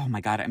 Oh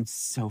my God, I'm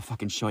so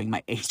fucking showing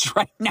my age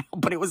right now.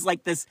 But it was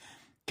like this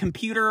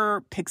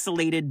computer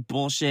pixelated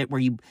bullshit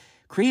where you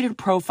created a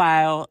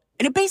profile.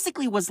 And it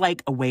basically was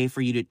like a way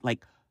for you to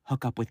like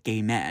hook up with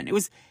gay men. It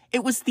was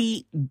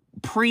the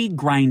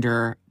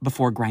pre-Grindr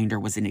before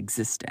Grindr was in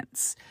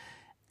existence.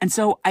 And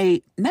so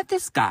I met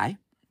this guy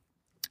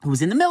who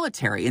was in the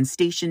military and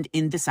stationed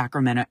in the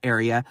Sacramento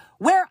area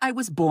where I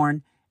was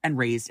born and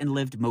raised and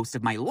lived most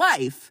of my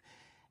life.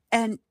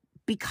 And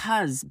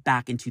because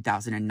back in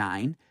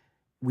 2009,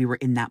 we were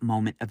in that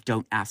moment of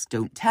don't ask,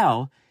 don't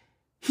tell,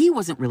 he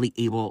wasn't really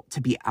able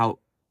to be out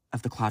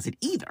of the closet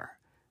either.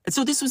 And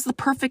so this was the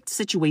perfect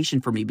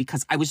situation for me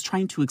because I was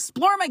trying to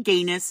explore my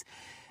gayness,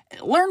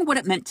 learn what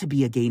it meant to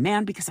be a gay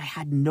man because I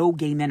had no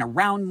gay men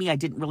around me. I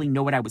didn't really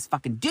know what I was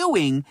fucking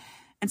doing.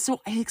 And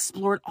so I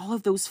explored all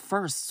of those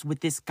firsts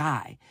with this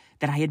guy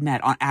that I had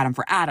met on Adam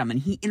for Adam. And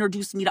he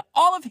introduced me to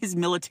all of his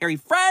military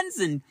friends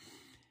and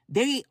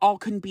they all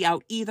couldn't be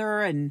out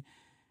either. And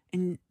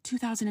in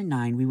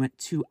 2009, we went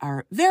to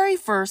our very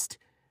first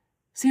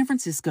San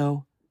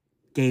Francisco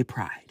Gay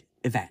Pride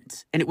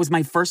event. And it was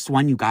my first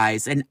one, you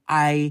guys. And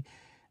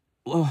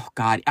oh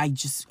God, I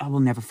will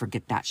never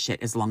forget that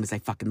shit as long as I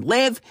fucking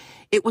live.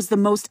 It was the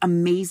most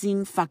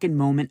amazing fucking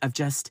moment of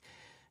just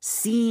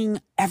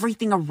seeing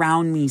everything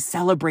around me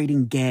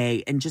celebrating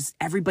gay and just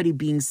everybody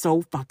being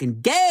so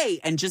fucking gay.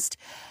 And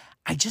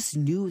I just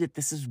knew that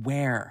this is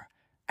where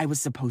I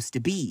was supposed to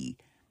be.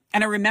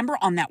 And I remember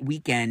on that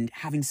weekend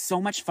having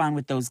so much fun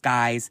with those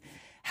guys,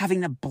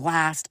 having a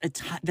blast,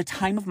 the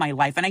time of my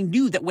life. And I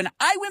knew that when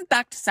I went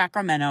back to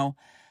Sacramento,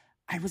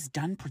 I was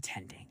done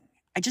pretending.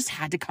 I just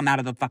had to come out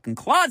of the fucking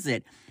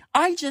closet.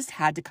 I just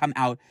had to come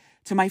out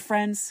to my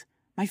friends,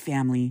 my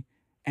family,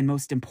 and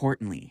most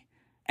importantly,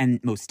 and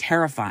most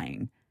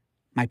terrifying,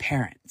 my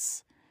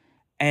parents.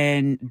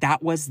 And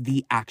that was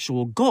the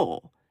actual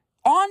goal.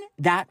 On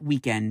that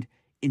weekend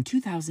in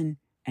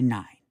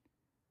 2009,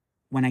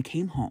 when I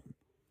came home,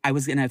 I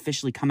was going to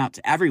officially come out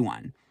to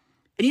everyone.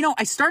 And,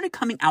 I started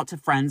coming out to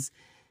friends,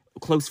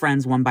 close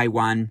friends, one by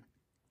one.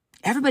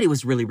 Everybody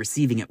was really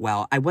receiving it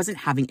well. I wasn't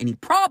having any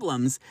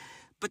problems,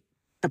 but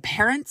the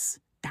parents,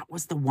 that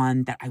was the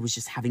one that I was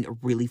just having a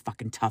really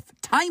fucking tough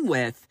time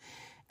with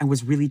and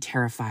was really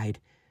terrified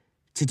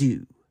to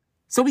do.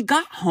 So we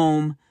got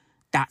home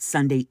that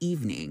Sunday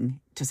evening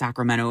to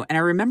Sacramento, and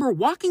I remember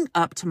walking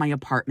up to my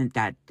apartment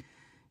that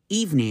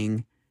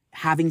evening,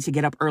 having to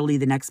get up early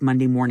the next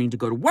Monday morning to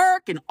go to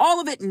work and all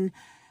of it. And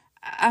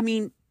I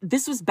mean,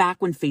 this was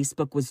back when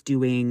Facebook was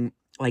doing,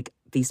 like,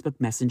 Facebook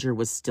Messenger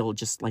was still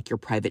just like your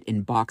private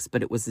inbox,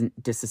 but it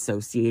wasn't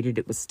disassociated.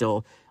 It was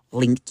still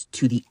linked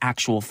to the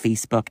actual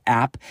Facebook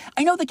app.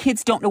 I know the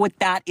kids don't know what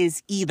that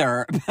is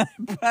either,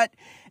 but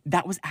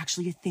that was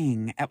actually a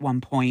thing at one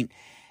point.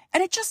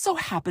 And it just so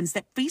happens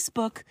that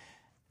Facebook,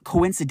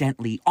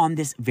 coincidentally, on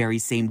this very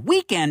same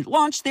weekend,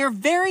 launched their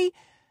very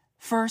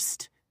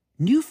first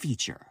new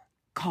feature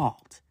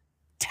called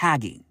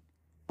tagging,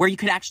 where you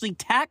could actually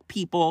tag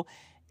people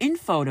in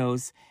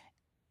photos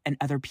and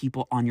other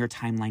people on your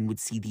timeline would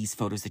see these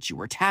photos that you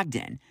were tagged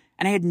in.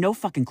 And I had no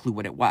fucking clue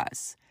what it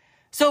was.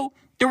 So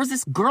there was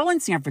this girl in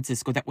San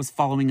Francisco that was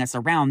following us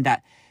around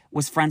that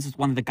was friends with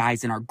one of the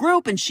guys in our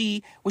group. And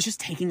she was just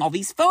taking all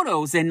these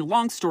photos. And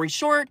long story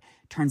short,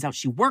 turns out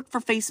she worked for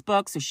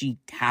Facebook. So she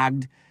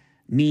tagged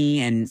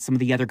me and some of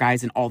the other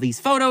guys in all these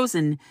photos.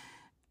 And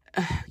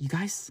you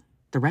guys,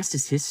 the rest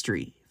is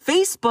history.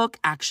 Facebook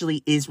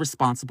actually is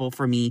responsible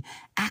for me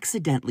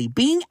accidentally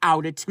being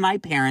outed to my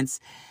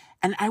parents.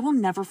 And I will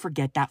never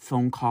forget that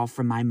phone call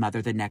from my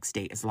mother the next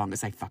day as long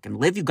as I fucking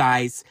live, you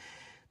guys.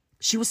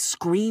 She was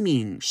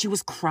screaming. She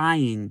was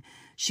crying.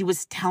 She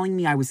was telling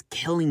me I was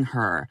killing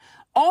her.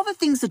 All the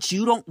things that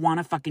you don't want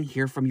to fucking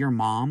hear from your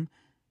mom,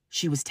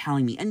 she was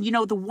telling me. And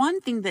the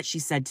one thing that she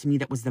said to me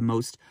that was the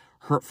most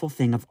hurtful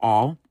thing of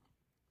all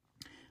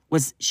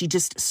was she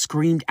just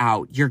screamed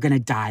out, "You're going to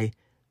die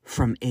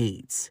from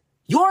AIDS.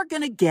 You're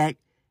going to get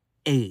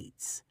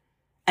AIDS."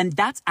 And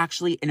that's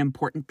actually an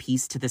important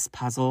piece to this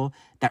puzzle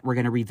that we're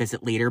going to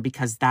revisit later,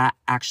 because that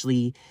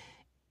actually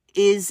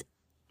is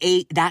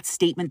that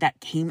statement that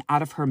came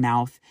out of her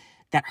mouth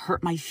that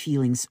hurt my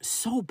feelings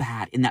so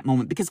bad in that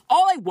moment, because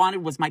all I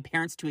wanted was my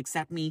parents to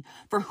accept me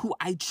for who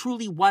I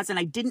truly was. And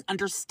I didn't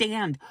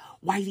understand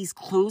why these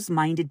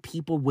closed-minded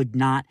people would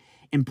not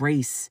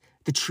embrace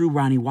the true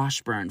Ronnie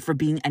Washburn for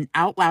being an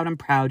out loud and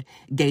proud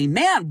gay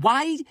man.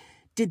 Why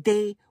did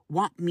they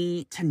want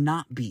me to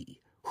not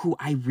be who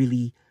I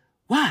really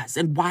was?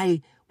 And why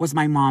was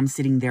my mom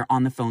sitting there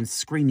on the phone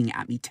screaming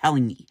at me,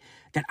 telling me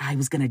that I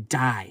was going to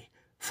die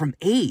from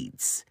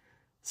AIDS?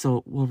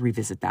 So we'll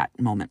revisit that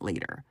moment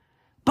later.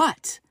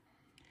 But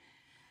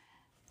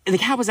the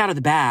cat was out of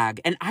the bag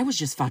and I was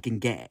just fucking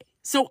gay.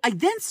 So I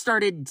then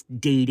started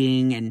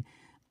dating and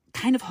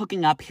kind of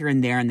hooking up here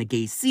and there in the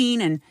gay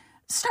scene and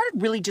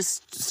started really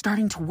just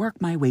starting to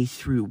work my way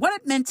through what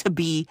it meant to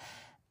be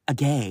a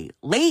gay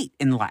late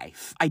in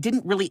life. I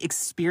didn't really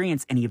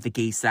experience any of the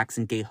gay sex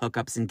and gay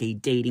hookups and gay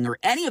dating or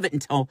any of it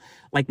until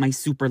like my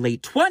super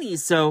late 20s.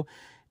 So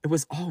it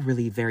was all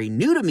really very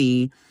new to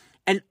me.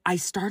 And I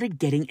started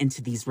getting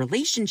into these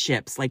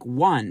relationships, like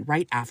one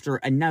right after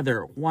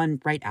another, one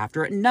right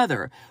after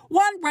another,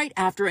 one right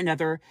after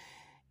another,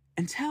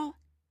 until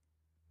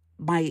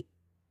I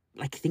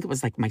think it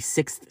was like my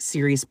 6th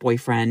serious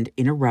boyfriend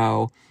in a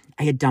row.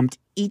 I had dumped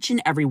each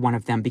and every one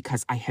of them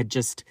because I had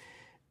just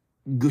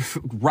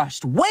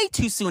rushed way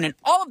too soon in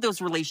all of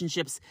those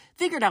relationships,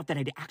 figured out that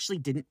I actually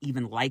didn't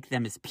even like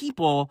them as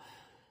people,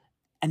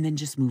 and then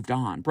just moved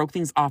on, broke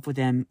things off with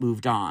them,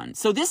 moved on.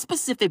 So this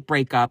specific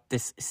breakup,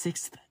 this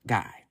 6th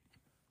guy,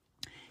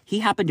 he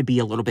happened to be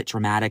a little bit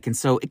dramatic. And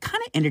so it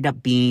kind of ended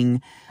up being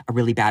a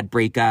really bad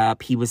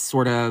breakup. He was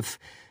sort of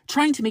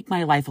trying to make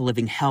my life a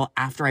living hell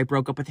after I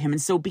broke up with him.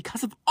 And so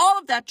because of all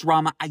of that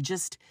drama,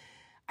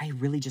 I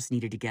really just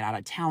needed to get out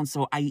of town.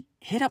 So I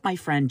hit up my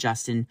friend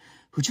Justin,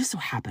 who just so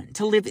happened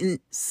to live in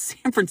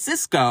San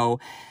Francisco.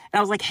 And I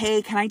was like,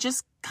 hey, can I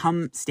just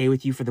come stay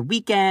with you for the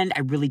weekend?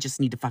 I really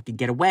just need to fucking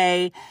get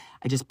away.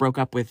 I just broke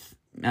up with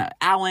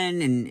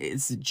Alan and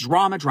it's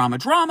drama.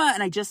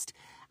 And I just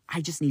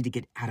need to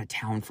get out of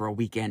town for a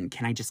weekend.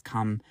 Can I just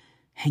come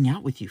hang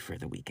out with you for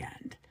the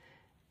weekend?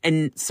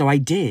 And so I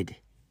did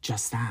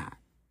just that.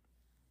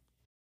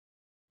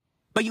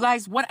 But you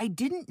guys, what I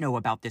didn't know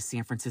about this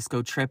San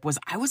Francisco trip was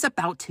I was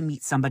about to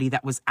meet somebody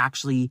that was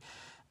actually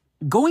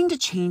going to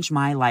change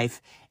my life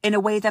in a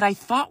way that I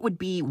thought would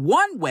be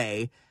one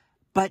way,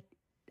 but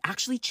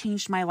actually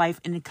changed my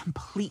life in a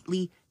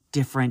completely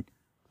different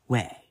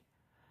way.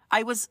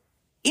 I was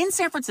in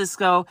San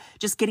Francisco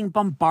just getting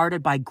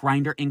bombarded by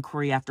Grindr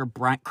inquiry after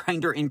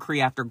Grindr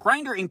inquiry after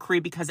Grindr inquiry,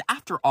 because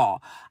after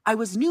all, I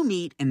was new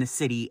meat in the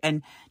city.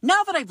 And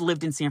now that I've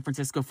lived in San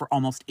Francisco for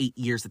almost 8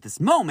 years at this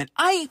moment,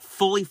 I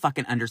fully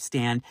fucking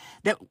understand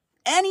that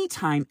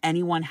anytime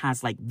anyone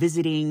has like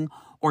visiting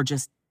or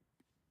just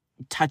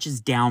touches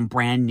down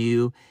brand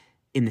new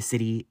in the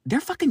city, they're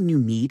fucking new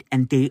meat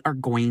and they are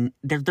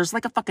there's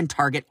like a fucking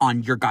target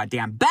on your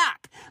goddamn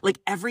back. Like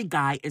every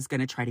guy is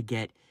going to try to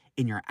get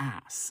in your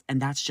ass.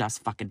 And that's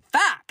just fucking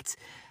fact.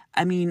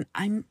 I mean,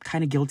 I'm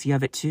kind of guilty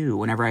of it too.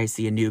 Whenever I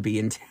see a newbie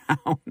in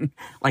town,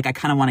 like I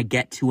kind of want to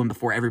get to him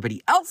before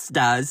everybody else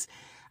does.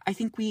 I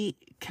think we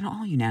can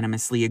all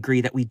unanimously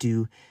agree that we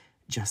do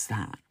just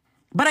that.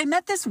 But I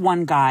met this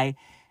one guy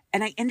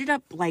and I ended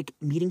up like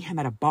meeting him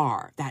at a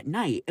bar that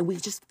night and we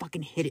just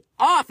fucking hit it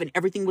off and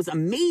everything was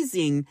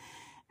amazing.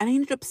 And I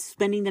ended up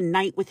spending the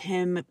night with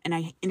him and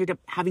I ended up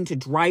having to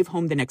drive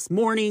home the next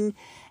morning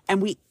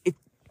and it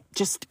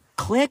just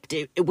clicked.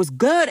 It was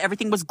good.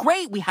 Everything was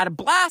great. We had a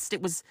blast.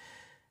 It was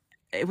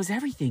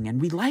everything. And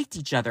we liked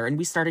each other and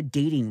we started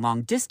dating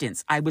long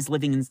distance. I was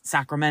living in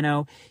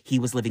Sacramento. He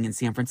was living in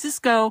San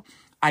Francisco.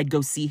 I'd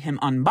go see him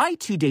on my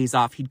 2 days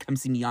off. He'd come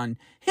see me on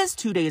his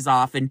 2 days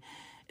off. And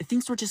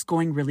things were just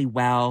going really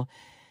well.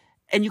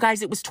 And you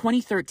guys, it was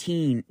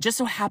 2013. Just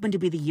so happened to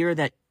be the year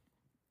that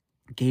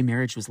gay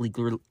marriage was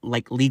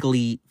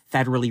legally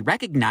federally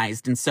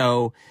recognized. And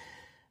so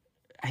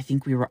I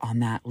think we were on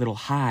that little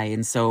high.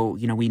 And so,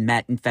 we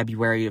met in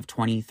February of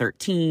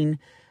 2013.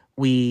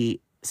 We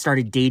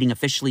started dating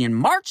officially in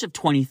March of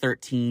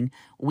 2013.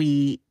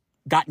 We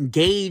got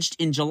engaged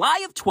in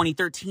July of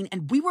 2013,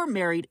 and we were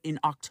married in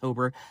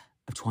October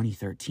of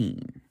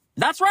 2013.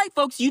 That's right,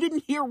 folks. You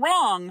didn't hear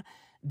wrong.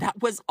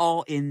 That was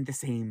all in the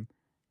same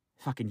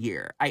fucking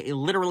year. I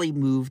literally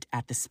moved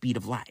at the speed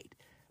of light.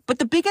 But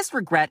the biggest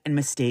regret and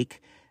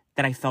mistake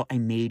that I felt I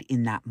made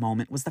in that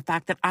moment was the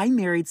fact that I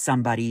married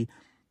somebody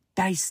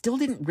that I still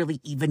didn't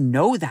really even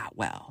know that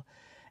well.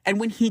 And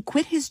when he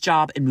quit his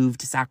job and moved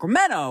to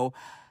Sacramento,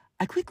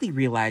 I quickly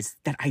realized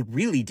that I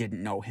really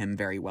didn't know him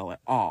very well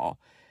at all.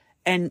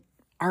 And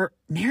our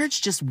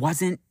marriage just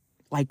wasn't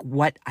like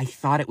what I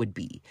thought it would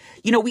be.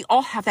 We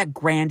all have that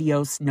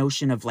grandiose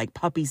notion of like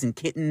puppies and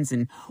kittens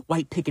and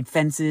white picket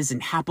fences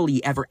and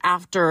happily ever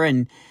after.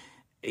 And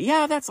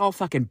yeah, that's all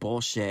fucking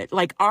bullshit.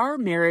 Like our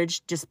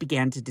marriage just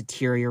began to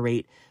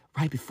deteriorate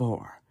right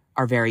before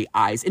our very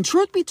eyes. And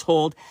truth be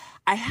told,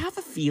 I have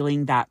a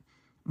feeling that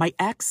my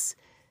ex,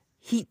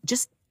 he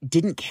just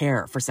didn't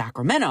care for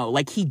Sacramento.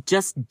 Like he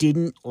just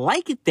didn't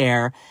like it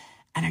there.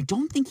 And I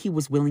don't think he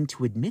was willing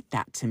to admit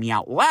that to me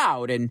out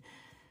loud. And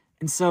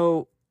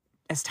so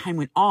as time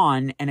went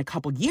on and a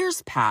couple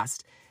years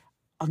passed,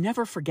 I'll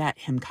never forget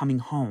him coming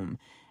home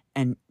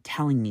and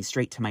telling me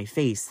straight to my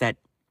face that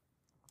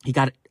he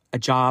got a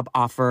job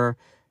offer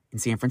in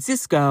San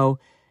Francisco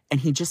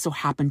and he just so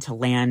happened to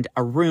land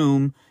a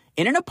room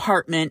in an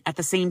apartment at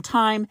the same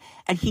time.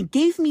 And he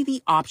gave me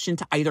the option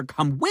to either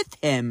come with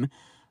him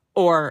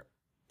or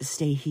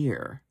stay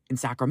here in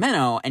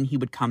Sacramento. And he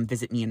would come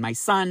visit me and my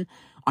son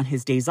on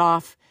his days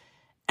off.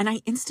 And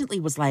I instantly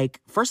was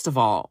like, first of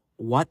all,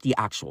 what the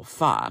actual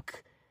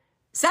fuck?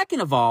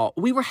 Second of all,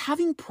 we were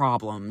having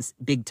problems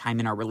big time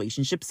in our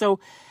relationship. So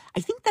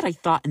I think that I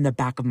thought in the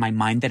back of my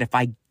mind that if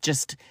I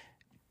just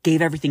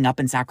gave everything up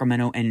in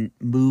Sacramento and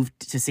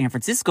moved to San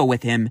Francisco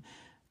with him,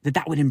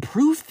 that would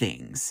improve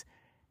things.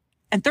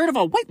 And third of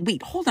all,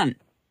 wait, hold on.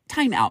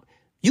 Time out.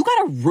 You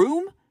got a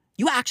room?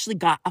 You actually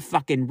got a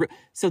fucking room.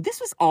 So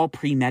this was all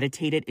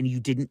premeditated and you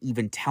didn't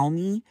even tell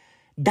me?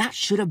 That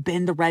should have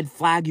been the red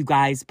flag, you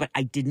guys, but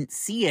I didn't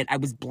see it. I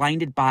was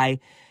blinded by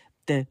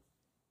the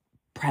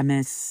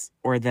premise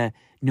or the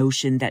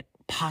notion that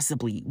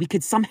possibly we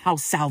could somehow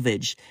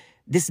salvage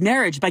this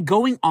marriage by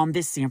going on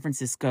this San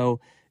Francisco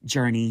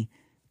journey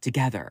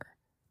together.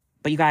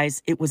 But you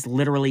guys, it was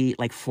literally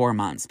like 4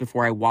 months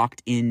before I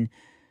walked in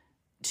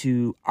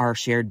to our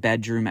shared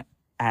bedroom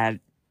at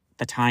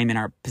the time in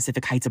our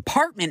Pacific Heights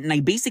apartment. And I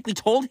basically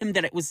told him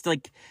that it was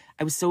like,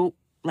 I was so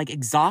like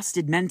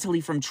exhausted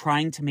mentally from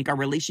trying to make our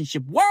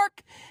relationship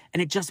work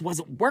and it just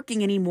wasn't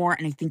working anymore.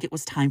 And I think it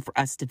was time for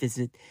us to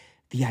visit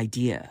the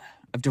idea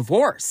of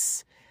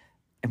divorce.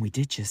 And we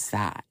did just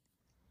that.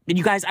 And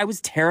you guys, I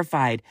was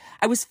terrified.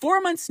 I was 4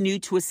 months new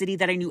to a city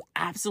that I knew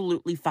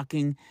absolutely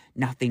fucking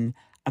nothing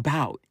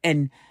about.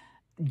 And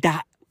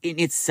that in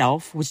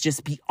itself was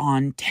just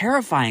beyond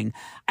terrifying.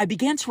 I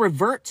began to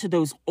revert to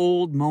those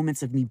old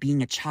moments of me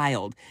being a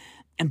child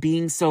and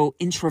being so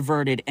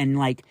introverted and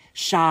like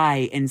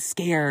shy and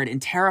scared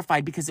and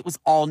terrified because it was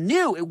all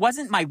new. It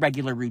wasn't my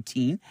regular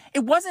routine.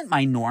 It wasn't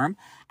my norm.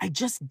 I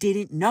just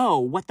didn't know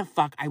what the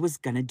fuck I was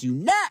gonna do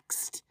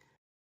next.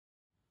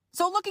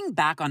 So looking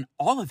back on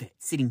all of it,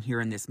 sitting here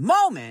in this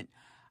moment,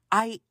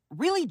 I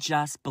really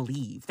just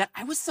believe that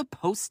I was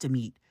supposed to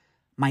meet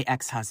my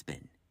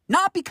ex-husband.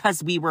 Not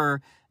because we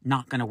were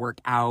not going to work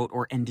out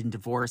or end in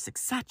divorce,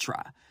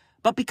 etc.,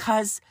 but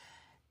because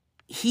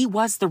he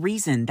was the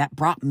reason that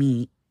brought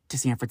me to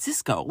San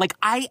Francisco. Like,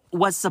 I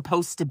was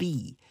supposed to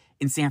be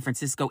in San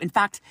Francisco. In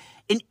fact,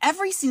 in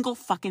every single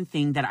fucking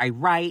thing that I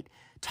write,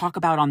 talk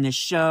about on this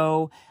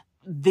show,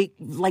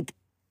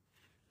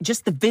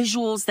 just the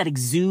visuals that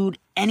exude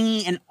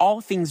any and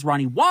all things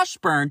Raoni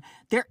Washburn,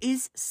 there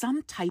is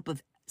some type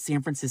of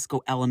San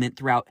Francisco element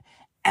throughout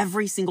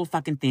every single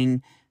fucking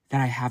thing that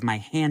I have my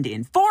hand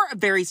in for a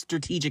very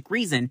strategic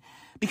reason,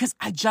 because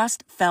I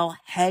just fell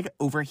head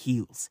over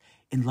heels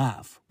in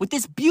love with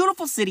this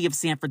beautiful city of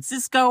San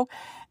Francisco.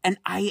 And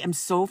I am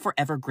so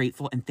forever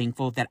grateful and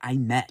thankful that I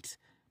met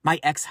my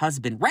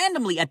ex-husband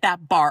randomly at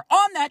that bar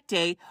on that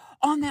day,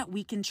 on that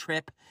weekend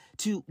trip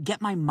to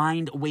get my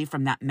mind away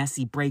from that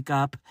messy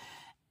breakup.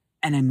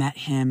 And I met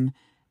him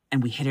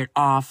and we hit it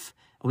off.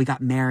 We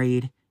got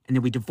married and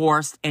then we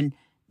divorced. And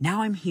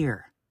now I'm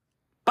here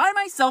by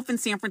myself in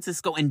San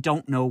Francisco and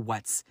don't know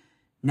what's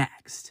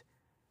next.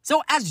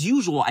 So as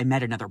usual, I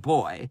met another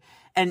boy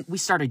and we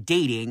started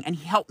dating and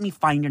he helped me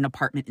find an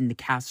apartment in the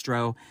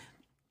Castro.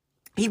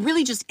 He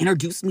really just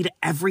introduced me to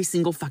every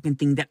single fucking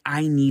thing that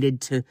I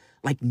needed to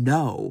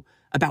know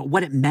about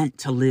what it meant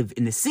to live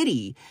in the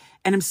city.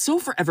 And I'm so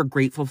forever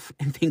grateful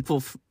and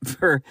thankful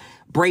for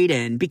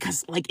Braden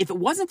because if it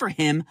wasn't for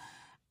him,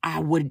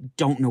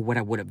 don't know what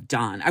I would have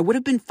done. I would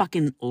have been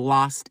fucking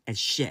lost as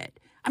shit.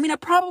 I mean, I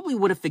probably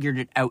would have figured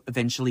it out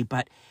eventually,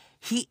 but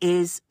he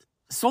is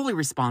solely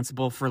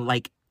responsible for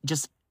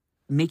just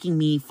making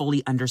me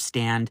fully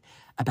understand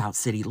about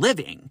city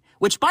living,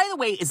 which by the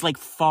way is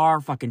far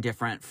fucking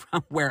different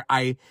from where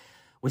I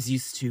was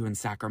used to in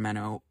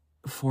Sacramento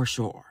for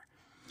sure.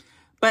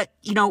 But,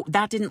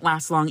 that didn't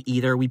last long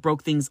either. We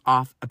broke things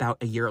off about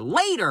a year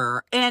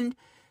later. And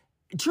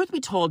truth be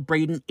told,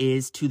 Braden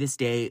is to this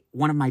day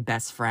one of my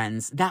best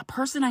friends. That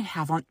person I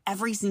have on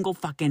every single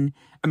fucking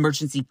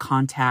emergency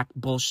contact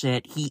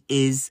bullshit. He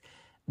is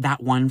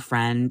that one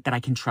friend that I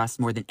can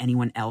trust more than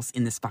anyone else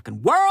in this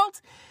fucking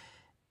world.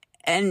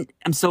 And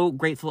I'm so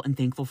grateful and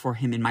thankful for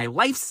him in my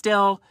life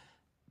still.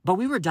 But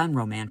we were done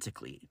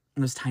romantically. It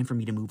was time for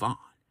me to move on.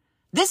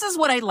 This is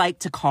what I like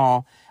to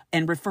call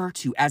and refer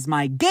to as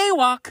my gay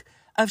walk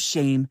of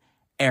shame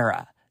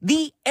era.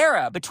 The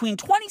era between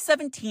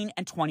 2017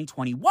 and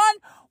 2021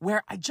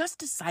 where I just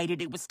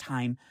decided it was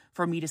time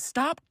for me to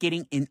stop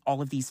getting in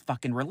all of these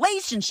fucking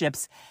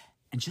relationships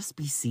and just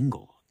be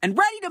single and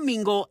ready to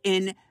mingle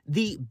in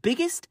the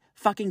biggest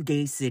fucking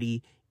gay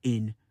city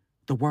in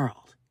the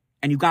world.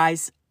 And you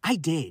guys, I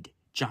did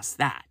just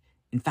that.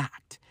 In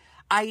fact,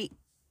 I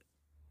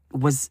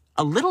was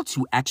a little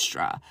too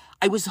extra.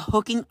 I was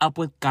hooking up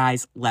with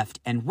guys left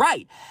and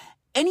right.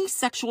 Any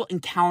sexual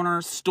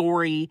encounter,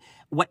 story,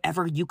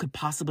 whatever you could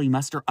possibly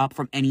muster up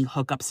from any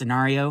hookup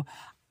scenario,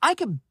 I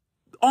could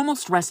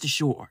almost rest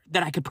assured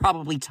that I could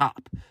probably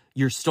top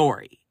your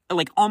story.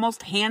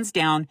 Almost hands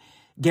down,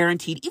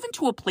 guaranteed, even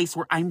to a place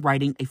where I'm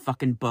writing a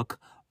fucking book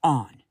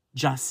on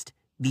just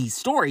these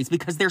stories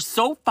because they're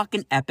so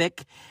fucking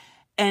epic.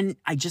 And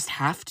I just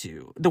have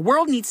to. The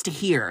world needs to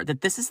hear that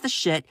this is the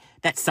shit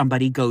that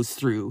somebody goes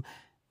through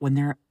when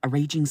they're a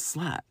raging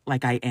slut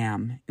like I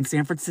am in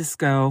San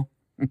Francisco.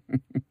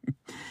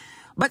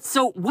 But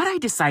so what I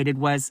decided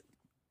was,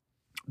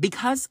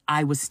 because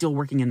I was still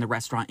working in the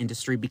restaurant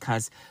industry,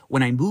 because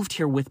when I moved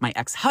here with my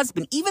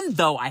ex-husband, even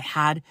though I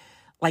had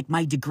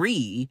my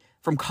degree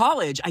from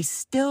college, I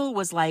still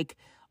was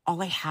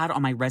all I had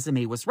on my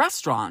resume was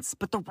restaurants.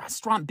 But the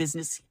restaurant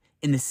business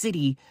in the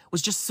city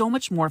was just so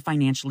much more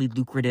financially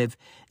lucrative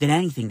than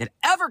anything that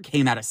ever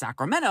came out of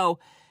Sacramento.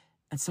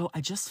 And so I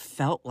just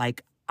felt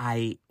like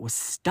I was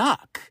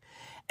stuck.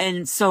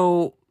 And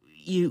so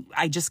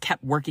I just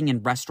kept working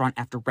in restaurant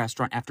after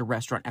restaurant after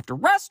restaurant after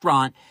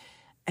restaurant.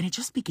 And it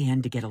just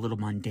began to get a little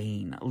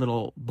mundane, a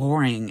little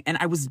boring. And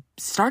I was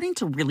starting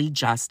to really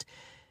just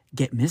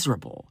get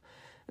miserable.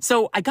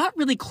 So I got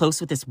really close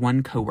with this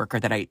one coworker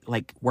that I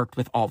worked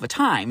with all the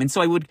time. And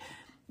so I would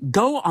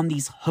go on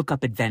these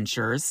hookup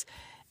adventures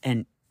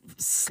and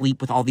sleep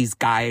with all these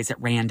guys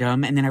at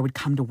random. And then I would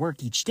come to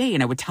work each day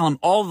and I would tell him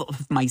all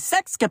of my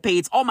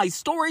sexcapades, all my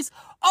stories,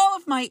 all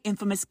of my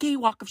infamous gay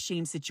walk of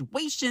shame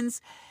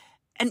situations.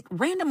 And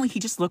randomly he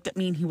just looked at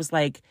me and he was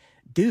like,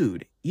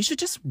 dude, you should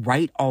just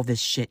write all this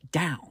shit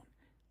down.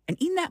 And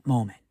in that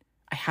moment,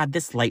 I had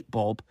this light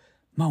bulb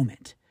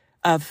moment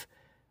of,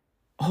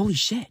 holy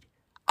shit,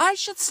 I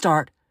should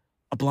start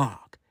a blog.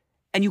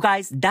 And you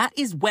guys, that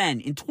is when,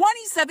 in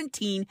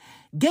 2017,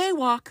 Gay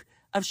Walk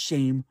of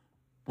Shame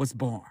was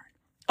born.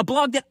 A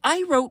blog that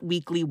I wrote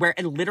weekly where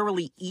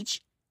literally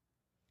each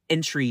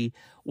entry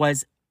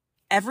was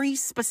every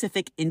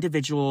specific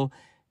individual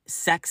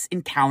sex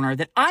encounter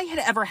that I had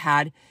ever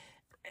had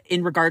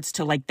in regards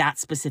to that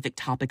specific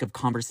topic of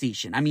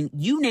conversation. I mean,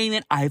 you name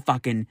it, I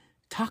fucking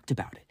talked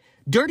about it.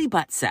 Dirty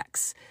butt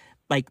sex,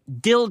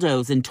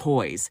 dildos and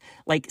toys,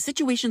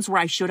 situations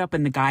where I showed up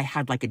and the guy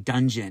had a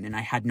dungeon and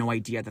I had no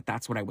idea that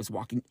that's what I was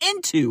walking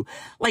into.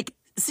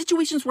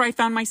 Situations where I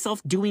found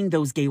myself doing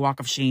those gay walk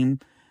of shame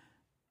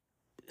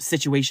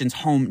situations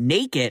home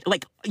naked.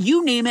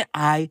 You name it,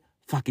 I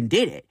fucking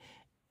did it.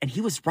 And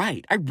he was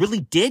right. I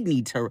really did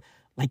need to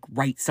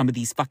write some of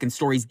these fucking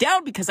stories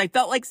down because I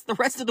felt like the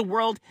rest of the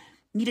world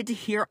needed to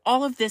hear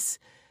all of this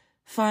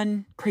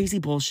fun, crazy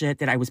bullshit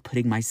that I was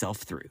putting myself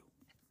through.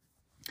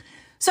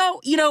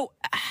 So,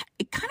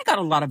 it kind of got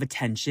a lot of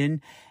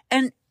attention.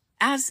 And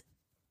as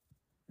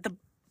the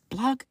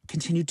blog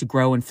continued to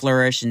grow and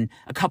flourish and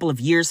a couple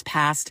of years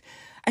passed,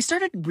 I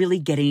started really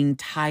getting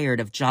tired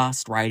of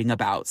just writing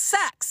about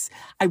sex.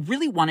 I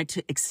really wanted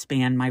to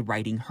expand my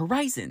writing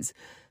horizons.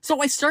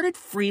 So I started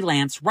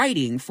freelance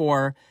writing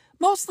for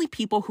mostly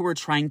people who were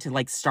trying to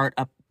like start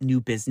up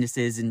new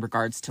businesses in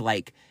regards to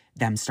like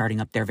them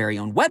starting up their very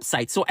own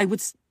website. So I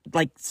would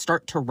like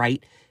start to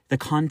write the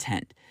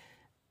content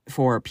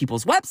for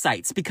people's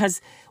websites,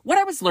 because what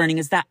I was learning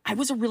is that I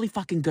was a really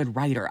fucking good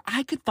writer.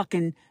 I could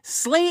fucking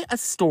slay a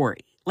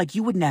story like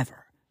you would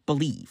never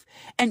believe.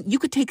 And you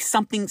could take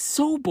something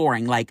so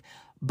boring like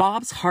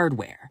Bob's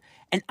Hardware,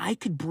 and I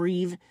could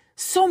breathe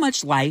so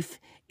much life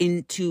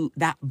into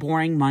that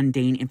boring,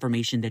 mundane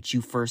information that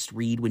you first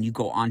read when you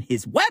go on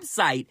his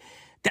website,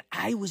 that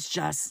I was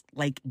just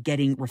like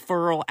getting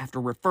referral after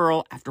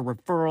referral after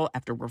referral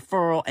after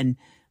referral. And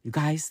you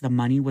guys, the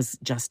money was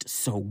just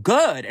so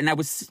good. And I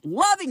was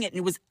loving it. And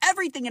it was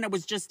everything. And I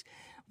was just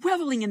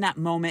reveling in that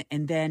moment.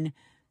 And then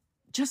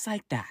just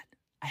like that,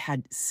 I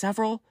had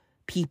several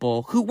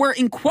people who were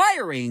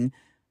inquiring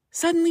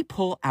suddenly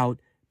pull out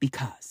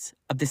because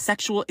of the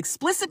sexual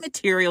explicit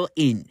material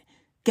in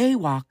Gay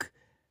Walk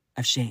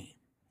of Shame.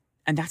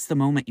 And that's the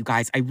moment, you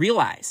guys, I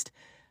realized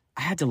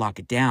I had to lock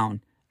it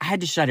down. I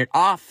had to shut it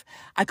off.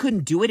 I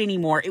couldn't do it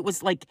anymore. It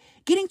was like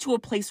getting to a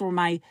place where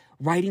my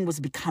writing was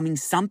becoming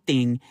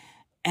something.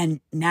 And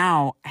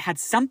now I had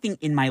something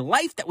in my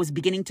life that was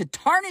beginning to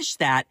tarnish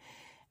that.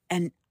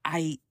 And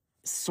I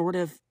sort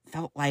of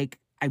felt like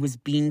I was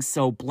being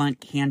so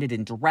blunt-handed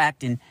and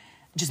direct and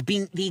just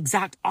being the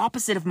exact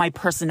opposite of my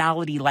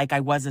personality like I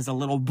was as a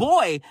little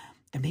boy,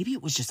 that maybe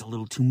it was just a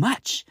little too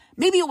much.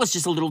 Maybe it was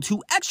just a little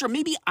too extra.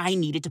 Maybe I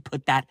needed to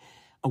put that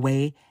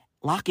away,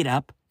 lock it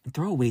up, and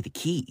throw away the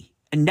key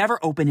and never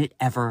open it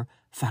ever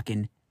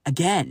fucking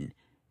again.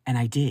 And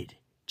I did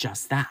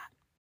just that.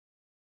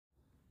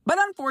 But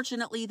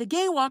unfortunately, the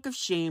Gay Walk of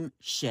Shame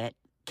shit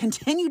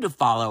continued to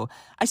follow.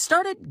 I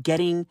started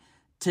getting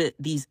to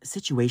these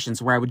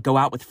situations where I would go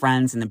out with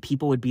friends and then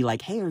people would be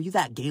like, hey, are you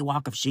that Gay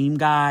Walk of Shame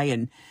guy?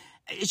 And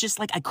it's just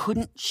like I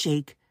couldn't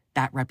shake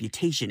that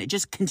reputation. It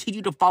just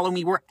continued to follow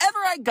me wherever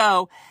I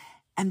go.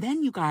 And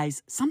then, you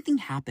guys, something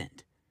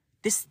happened.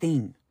 This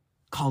thing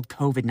called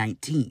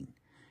COVID-19.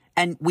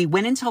 And we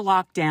went into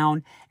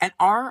lockdown and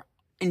our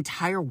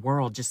entire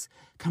world just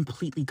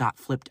completely got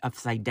flipped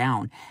upside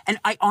down. And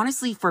I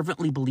honestly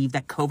fervently believe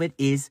that COVID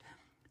is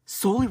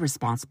solely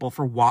responsible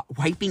for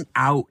wiping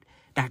out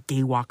that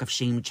Gay Walk of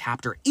Shame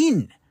chapter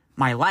in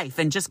my life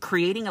and just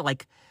creating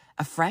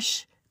a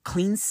fresh,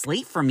 clean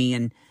slate for me.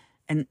 And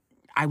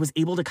I was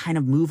able to kind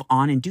of move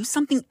on and do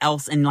something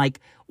else. And like,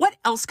 what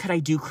else could I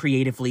do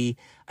creatively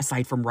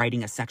aside from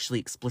writing a sexually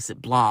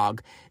explicit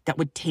blog that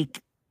would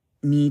take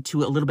me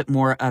to a little bit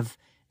more of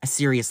a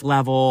serious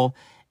level?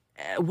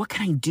 What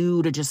can I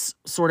do to just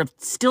sort of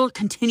still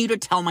continue to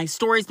tell my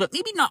stories, but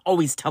maybe not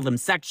always tell them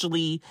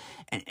sexually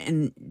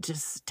and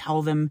just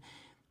tell them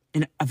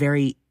in a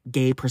very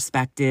gay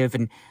perspective?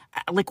 And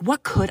like,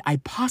 what could I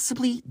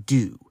possibly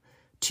do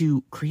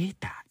to create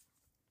that?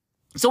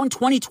 So in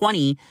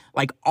 2020,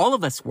 like all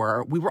of us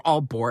we were all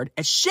bored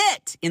as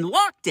shit in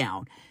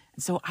lockdown.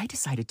 And so I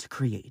decided to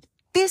create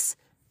this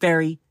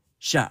very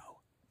show,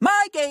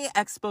 My Gay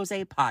Expose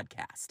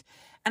podcast.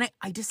 And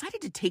I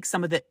decided to take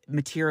some of the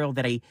material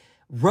that I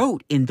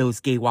wrote in those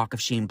Gay Walk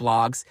of Shame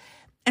blogs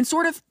and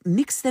sort of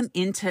mix them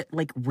into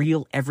like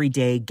real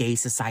everyday gay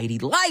society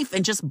life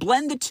and just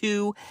blend the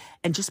two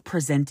and just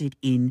present it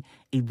in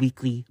a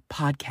weekly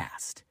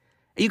podcast.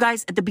 You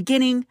guys, at the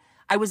beginning,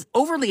 I was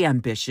overly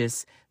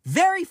ambitious,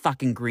 very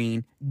fucking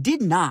green,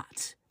 did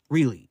not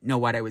really know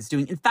what I was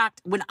doing. In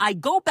fact, when I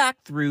go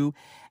back through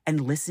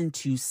and listen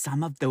to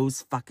some of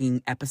those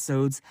fucking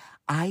episodes,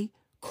 I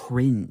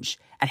cringe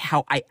at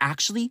how I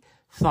actually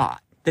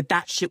thought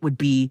that shit would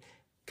be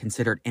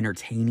considered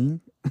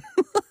entertaining.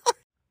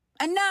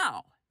 And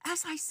now,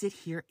 as I sit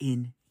here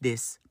in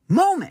this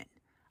moment,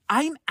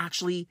 I'm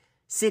actually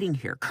sitting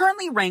here,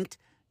 currently ranked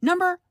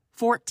number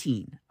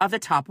 14 of the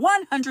top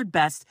 100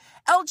 best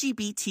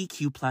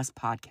LGBTQ plus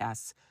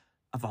podcasts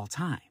of all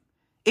time.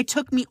 It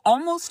took me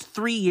almost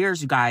 3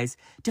 years, you guys,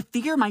 to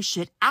figure my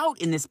shit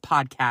out in this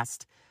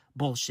podcast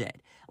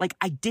bullshit. Like,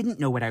 I didn't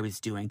know what I was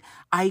doing.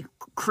 I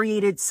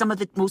created some of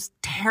the most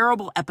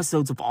terrible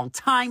episodes of all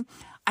time.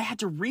 I had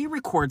to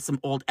re-record some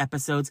old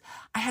episodes.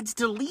 I had to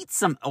delete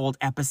some old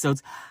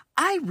episodes.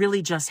 I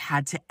really just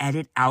had to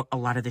edit out a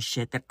lot of the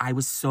shit that I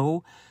was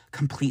so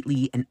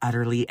completely and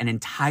utterly and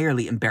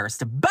entirely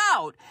embarrassed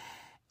about.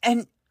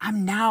 And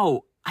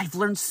I've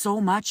learned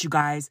so much, you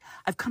guys.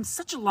 I've come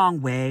such a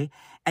long way.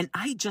 And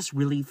I just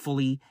really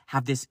fully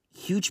have this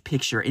huge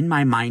picture in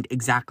my mind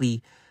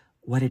exactly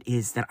what it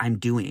is that I'm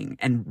doing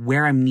and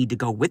where I need to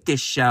go with this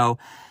show.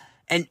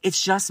 And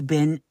it's just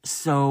been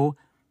so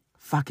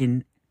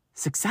fucking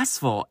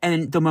successful.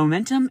 And the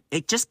momentum,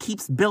 it just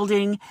keeps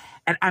building.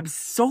 And I'm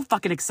so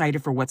fucking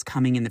excited for what's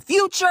coming in the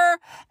future.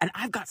 And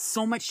I've got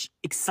so much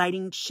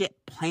exciting shit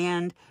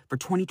planned for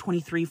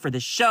 2023 for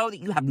this show that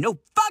you have no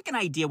fucking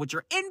idea what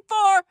you're in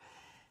for.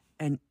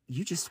 And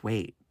you just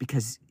wait,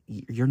 because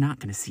you're not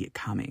going to see it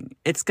coming.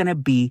 It's going to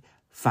be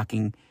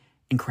fucking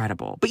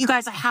incredible. But you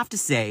guys, I have to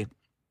say,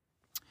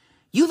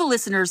 you, the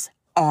listeners,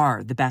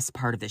 are the best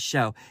part of this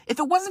show. If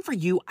it wasn't for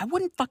you, I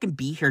wouldn't fucking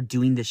be here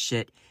doing this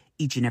shit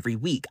each and every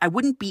week. I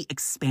wouldn't be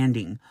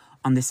expanding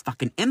on this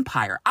fucking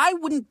empire. I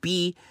wouldn't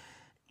be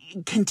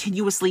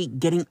continuously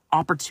getting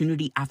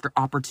opportunity after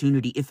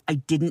opportunity if I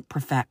didn't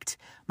perfect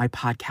my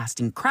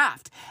podcasting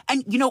craft.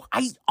 And, you know,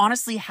 I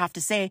honestly have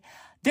to say,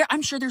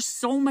 I'm sure there's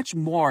so much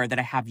more that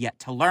I have yet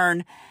to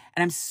learn.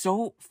 And I'm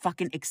so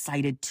fucking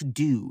excited to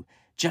do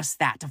just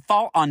that, to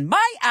fall on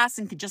my ass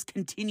and to just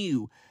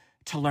continue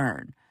to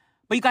learn.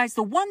 But you guys,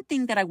 the one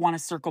thing that I want to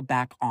circle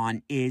back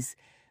on is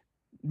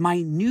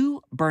my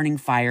new burning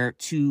fire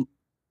to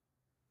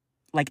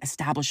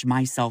establish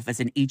myself as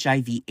an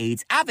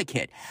HIV/AIDS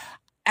advocate.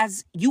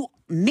 As you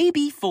may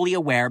be fully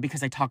aware,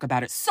 because I talk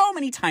about it so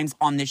many times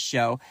on this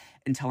show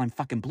until I'm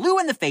fucking blue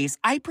in the face,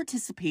 I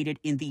participated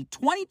in the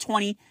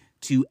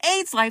 2022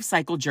 AIDS Life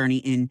Cycle Journey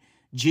in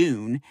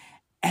June,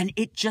 and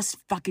it just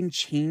fucking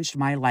changed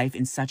my life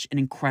in such an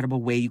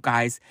incredible way, you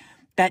guys,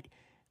 that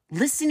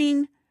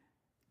listening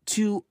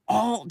to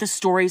all the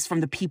stories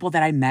from the people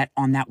that I met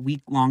on that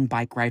week-long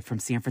bike ride from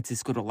San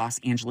Francisco to Los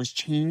Angeles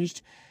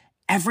changed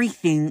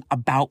everything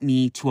about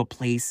me to a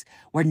place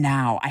where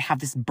now I have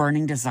this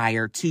burning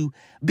desire to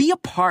be a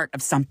part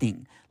of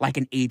something like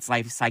an AIDS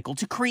life cycle,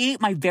 to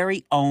create my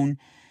very own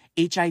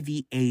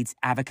HIV/AIDS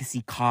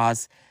advocacy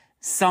cause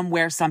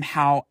somewhere,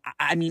 somehow.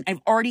 I mean,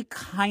 I've already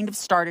kind of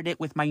started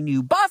it with my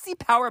new Bossy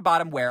Power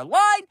Bottom Wear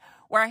line,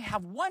 where I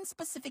have one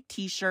specific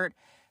t-shirt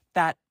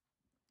that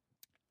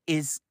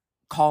is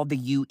called the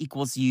U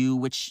equals U,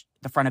 which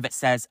the front of it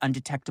says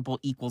undetectable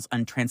equals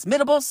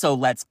untransmittable. So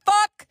let's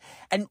fuck.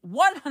 And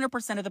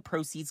 100% of the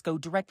proceeds go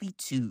directly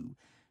to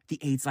the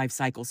AIDS life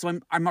cycle. So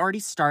I'm already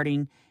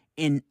starting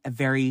in a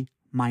very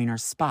minor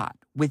spot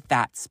with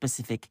that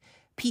specific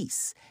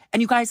piece.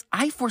 And you guys,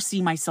 I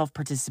foresee myself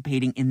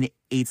participating in the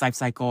AIDS life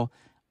cycle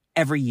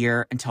every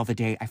year until the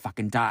day I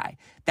fucking die.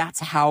 That's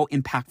how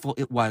impactful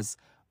it was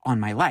on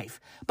my life.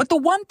 But the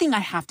one thing I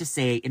have to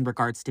say in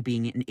regards to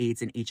being an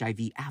AIDS and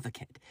HIV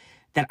advocate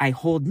that I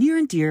hold near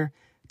and dear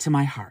to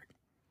my heart,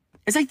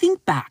 as I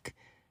think back,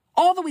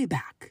 all the way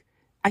back,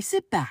 I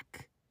sit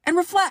back and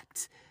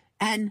reflect.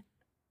 And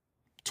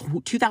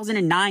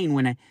 2009,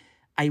 when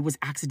I was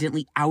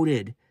accidentally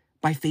outed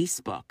by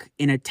Facebook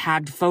in a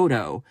tagged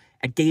photo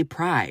at Gay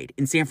Pride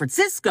in San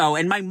Francisco,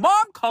 and my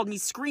mom called me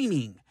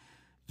screaming,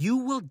 "You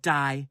will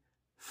die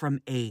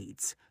from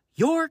AIDS.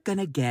 You're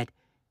gonna get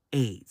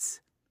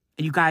AIDS."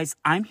 And you guys,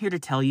 I'm here to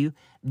tell you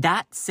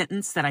that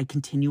sentence that I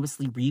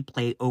continuously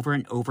replay over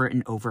and over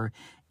and over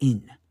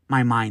in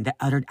my mind, that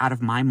uttered out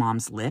of my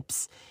mom's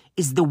lips,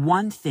 is the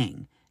one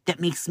thing that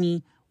makes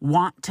me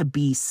want to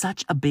be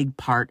such a big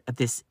part of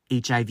this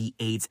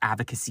HIV/AIDS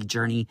advocacy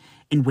journey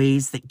in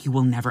ways that you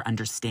will never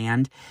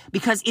understand.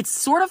 Because it's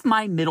sort of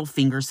my middle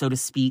finger, so to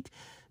speak,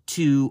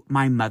 to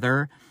my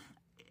mother.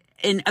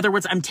 In other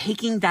words, I'm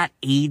taking that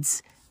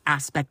AIDS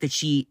aspect that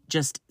she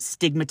just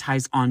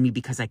stigmatized on me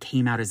because I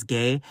came out as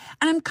gay,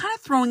 and I'm kind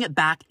of throwing it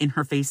back in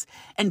her face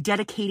and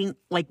dedicating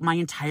my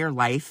entire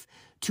life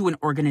to an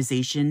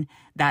organization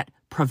that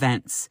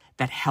prevents,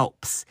 that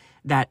helps,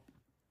 that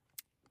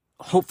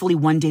hopefully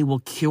one day will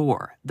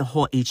cure the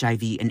whole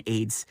HIV and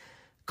AIDS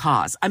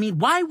cause. I mean,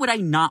 why would I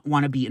not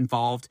want to be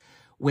involved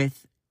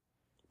with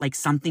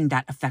something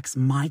that affects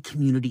my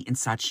community in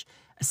such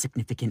a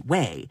significant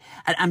way?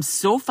 And I'm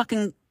so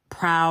fucking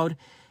proud.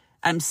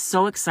 I'm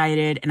so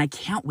excited, and I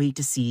can't wait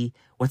to see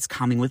what's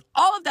coming with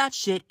all of that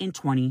shit in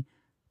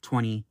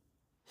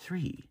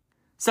 2023.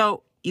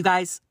 So, you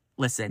guys,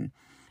 listen.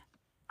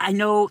 I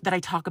know that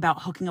I talk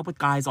about hooking up with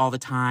guys all the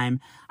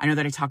time. I know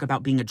that I talk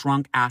about being a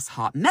drunk ass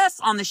hot mess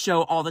on the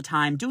show all the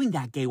time, doing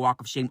that gay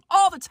walk of shame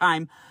all the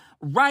time,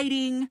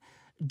 writing,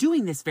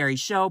 doing this very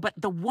show. But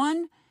the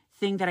one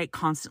thing that I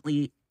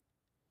constantly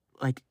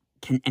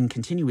can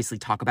continuously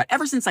talk about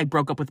ever since I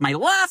broke up with my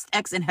last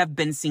ex and have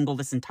been single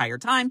this entire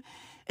time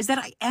is that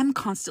I am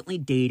constantly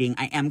dating.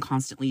 I am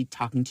constantly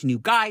talking to new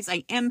guys.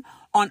 I am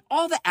on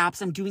all the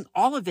apps. I'm doing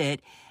all of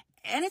it.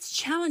 And it's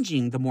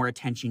challenging the more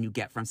attention you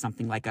get from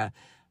something like a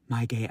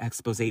My Gay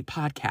Expose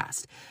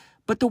podcast.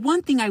 But the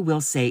one thing I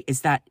will say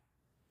is that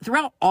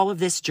throughout all of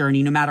this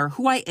journey, no matter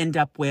who I end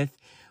up with,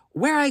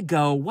 where I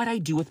go, what I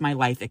do with my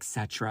life,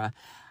 etc.,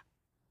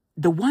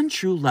 the one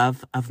true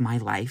love of my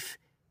life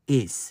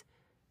is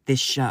this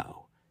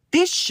show.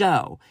 This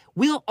show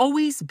will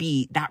always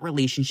be that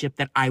relationship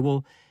that I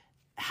will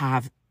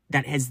have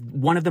that is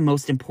one of the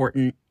most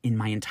important in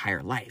my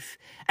entire life.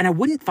 And I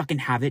wouldn't fucking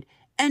have it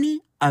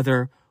any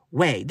other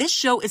way. This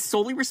show is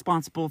solely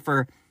responsible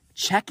for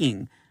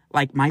checking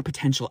my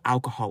potential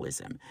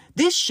alcoholism.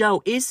 This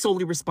show is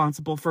solely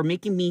responsible for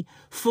making me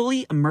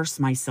fully immerse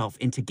myself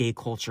into gay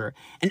culture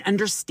and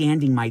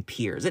understanding my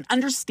peers and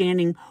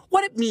understanding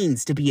what it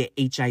means to be an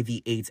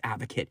HIV/AIDS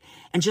advocate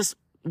and just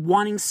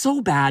wanting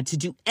so bad to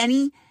do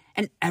any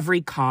and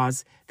every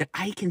cause that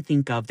I can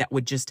think of that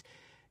would just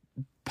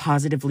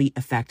positively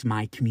affect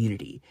my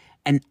community.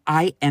 And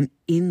I am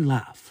in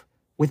love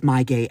with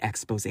My Gay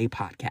Expose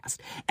podcast.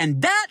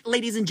 And that,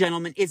 ladies and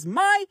gentlemen, is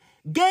my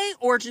gay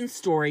origin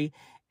story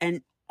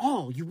and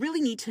all you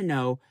really need to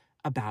know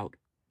about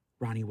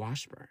Ronnie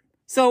Washburn.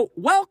 So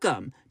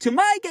welcome to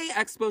my Gay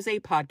Expose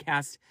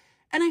podcast,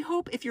 and I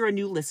hope if you're a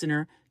new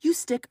listener, you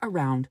stick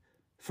around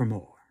for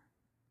more.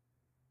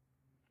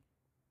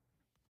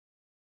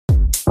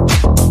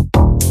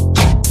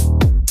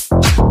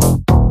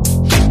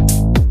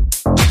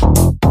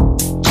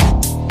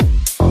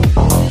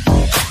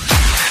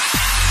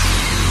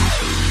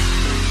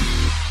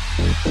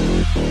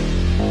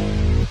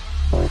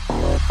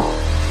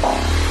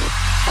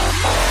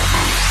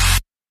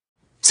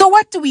 So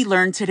what do we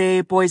learn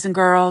today, boys and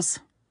girls?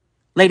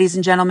 Ladies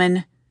and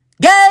gentlemen,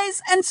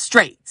 gays and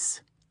straights,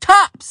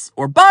 tops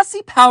or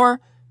bossy power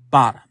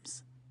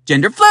bottoms,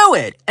 gender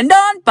fluid and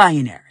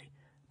non-binary,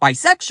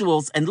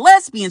 bisexuals and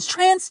lesbians,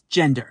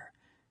 transgender.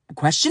 And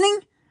questioning?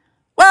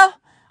 Well,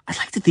 I'd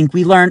like to think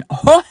we learned a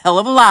whole hell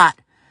of a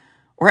lot.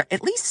 Or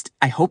at least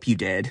I hope you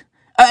did.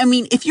 I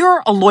mean, if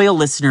you're a loyal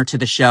listener to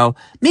the show,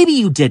 maybe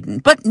you didn't,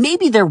 but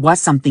maybe there was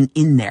something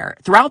in there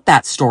throughout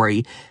that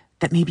story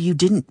that maybe you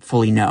didn't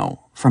fully know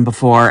from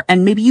before,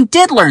 and maybe you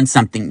did learn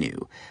something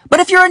new. But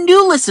if you're a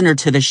new listener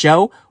to the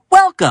show,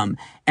 welcome.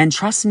 And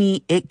trust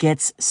me, it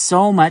gets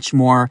so much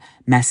more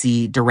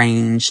messy,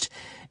 deranged,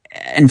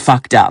 and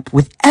fucked up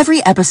with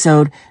every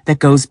episode that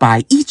goes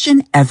by each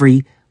and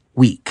every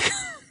week.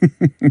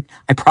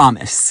 I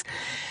promise.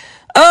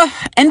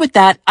 And with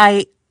that,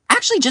 I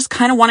actually just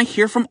kind of want to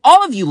hear from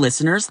all of you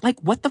listeners, like,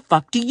 what the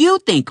fuck do you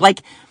think?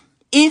 Like,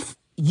 if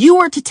you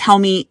were to tell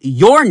me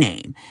your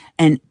name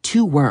and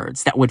 2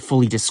 words that would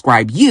fully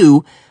describe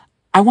you,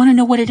 I want to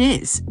know what it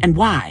is and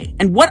why.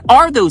 And what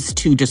are those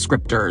 2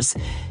 descriptors?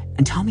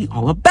 And tell me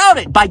all about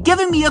it by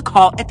giving me a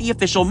call at the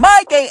official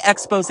My Gay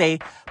Expose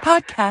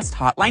podcast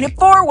hotline at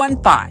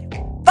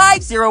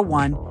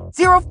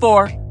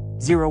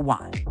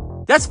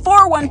 415-501-0401. That's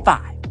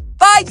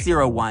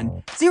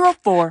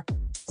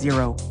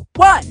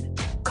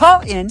 415-501-0401.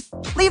 Call in,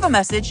 leave a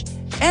message,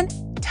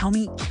 and tell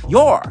me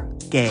your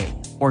gay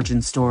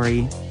origin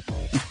story.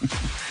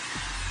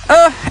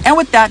 And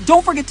with that,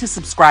 don't forget to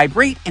subscribe,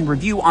 rate, and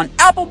review on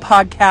Apple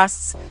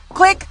Podcasts.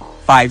 Click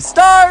 5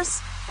 stars,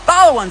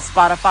 follow on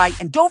Spotify,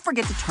 and don't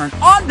forget to turn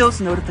on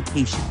those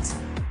notifications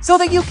so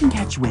that you can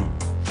catch wind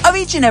of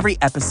each and every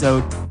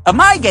episode of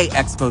My Gay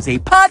Expose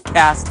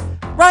podcast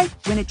right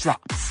when it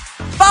drops.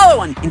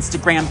 Follow on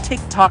Instagram,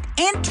 TikTok,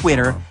 and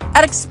Twitter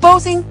at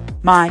Exposing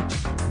My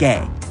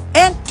Gay.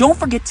 And don't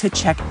forget to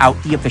check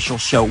out the official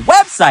show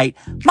website,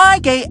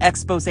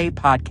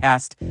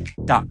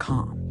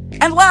 mygayexposepodcast.com.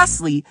 And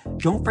lastly,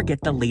 don't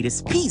forget the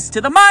latest piece to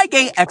the My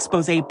Gay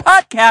Expose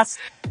podcast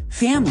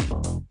family,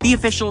 the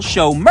official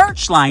show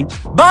merch line,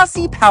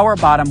 Bossy Power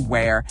Bottom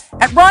Wear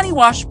at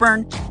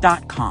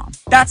RonnieWashburn.com.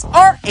 That's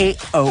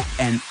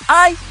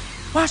RAONI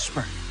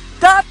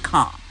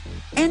Washburn.com.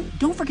 And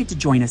don't forget to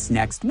join us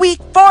next week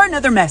for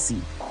another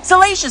messy,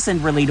 salacious, and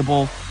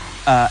relatable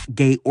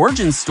gay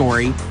origin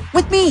story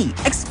with me,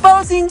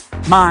 Exposing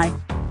My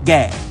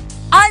Gay.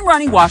 I'm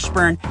Ronnie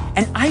Washburn,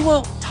 and I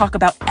will talk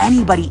about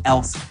anybody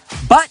else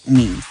but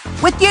me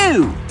with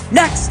you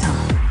next time.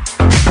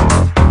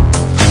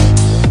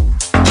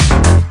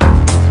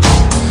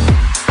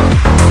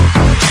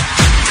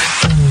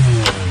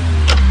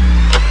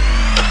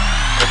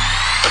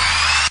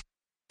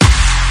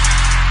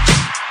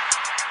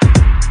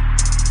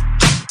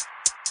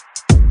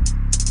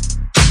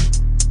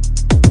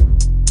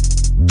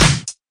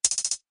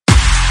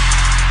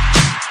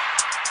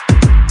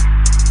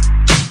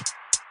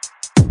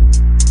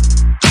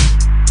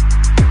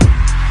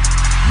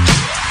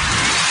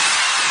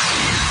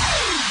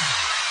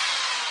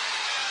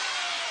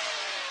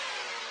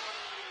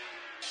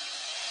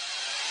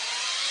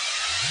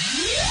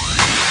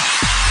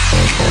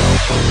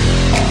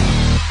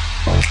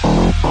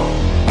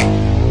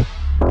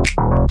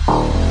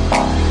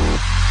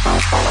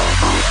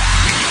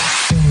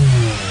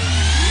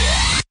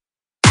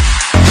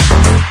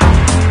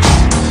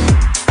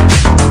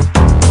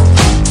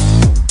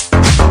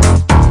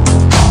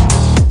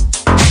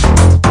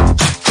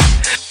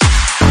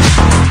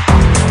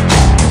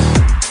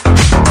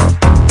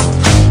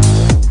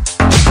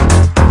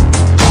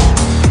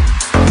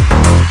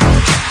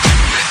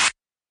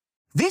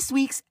 This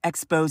week's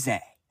expose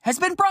has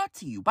been brought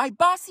to you by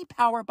Bossy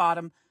Power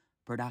Bottom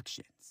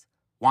Productions.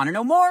 Want to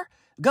know more?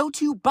 Go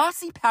to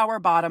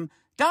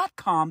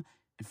bossypowerbottom.com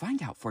and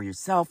find out for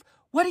yourself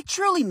what it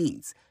truly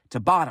means to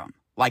bottom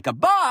like a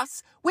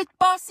boss with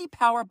Bossy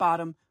Power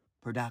Bottom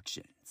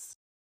Productions.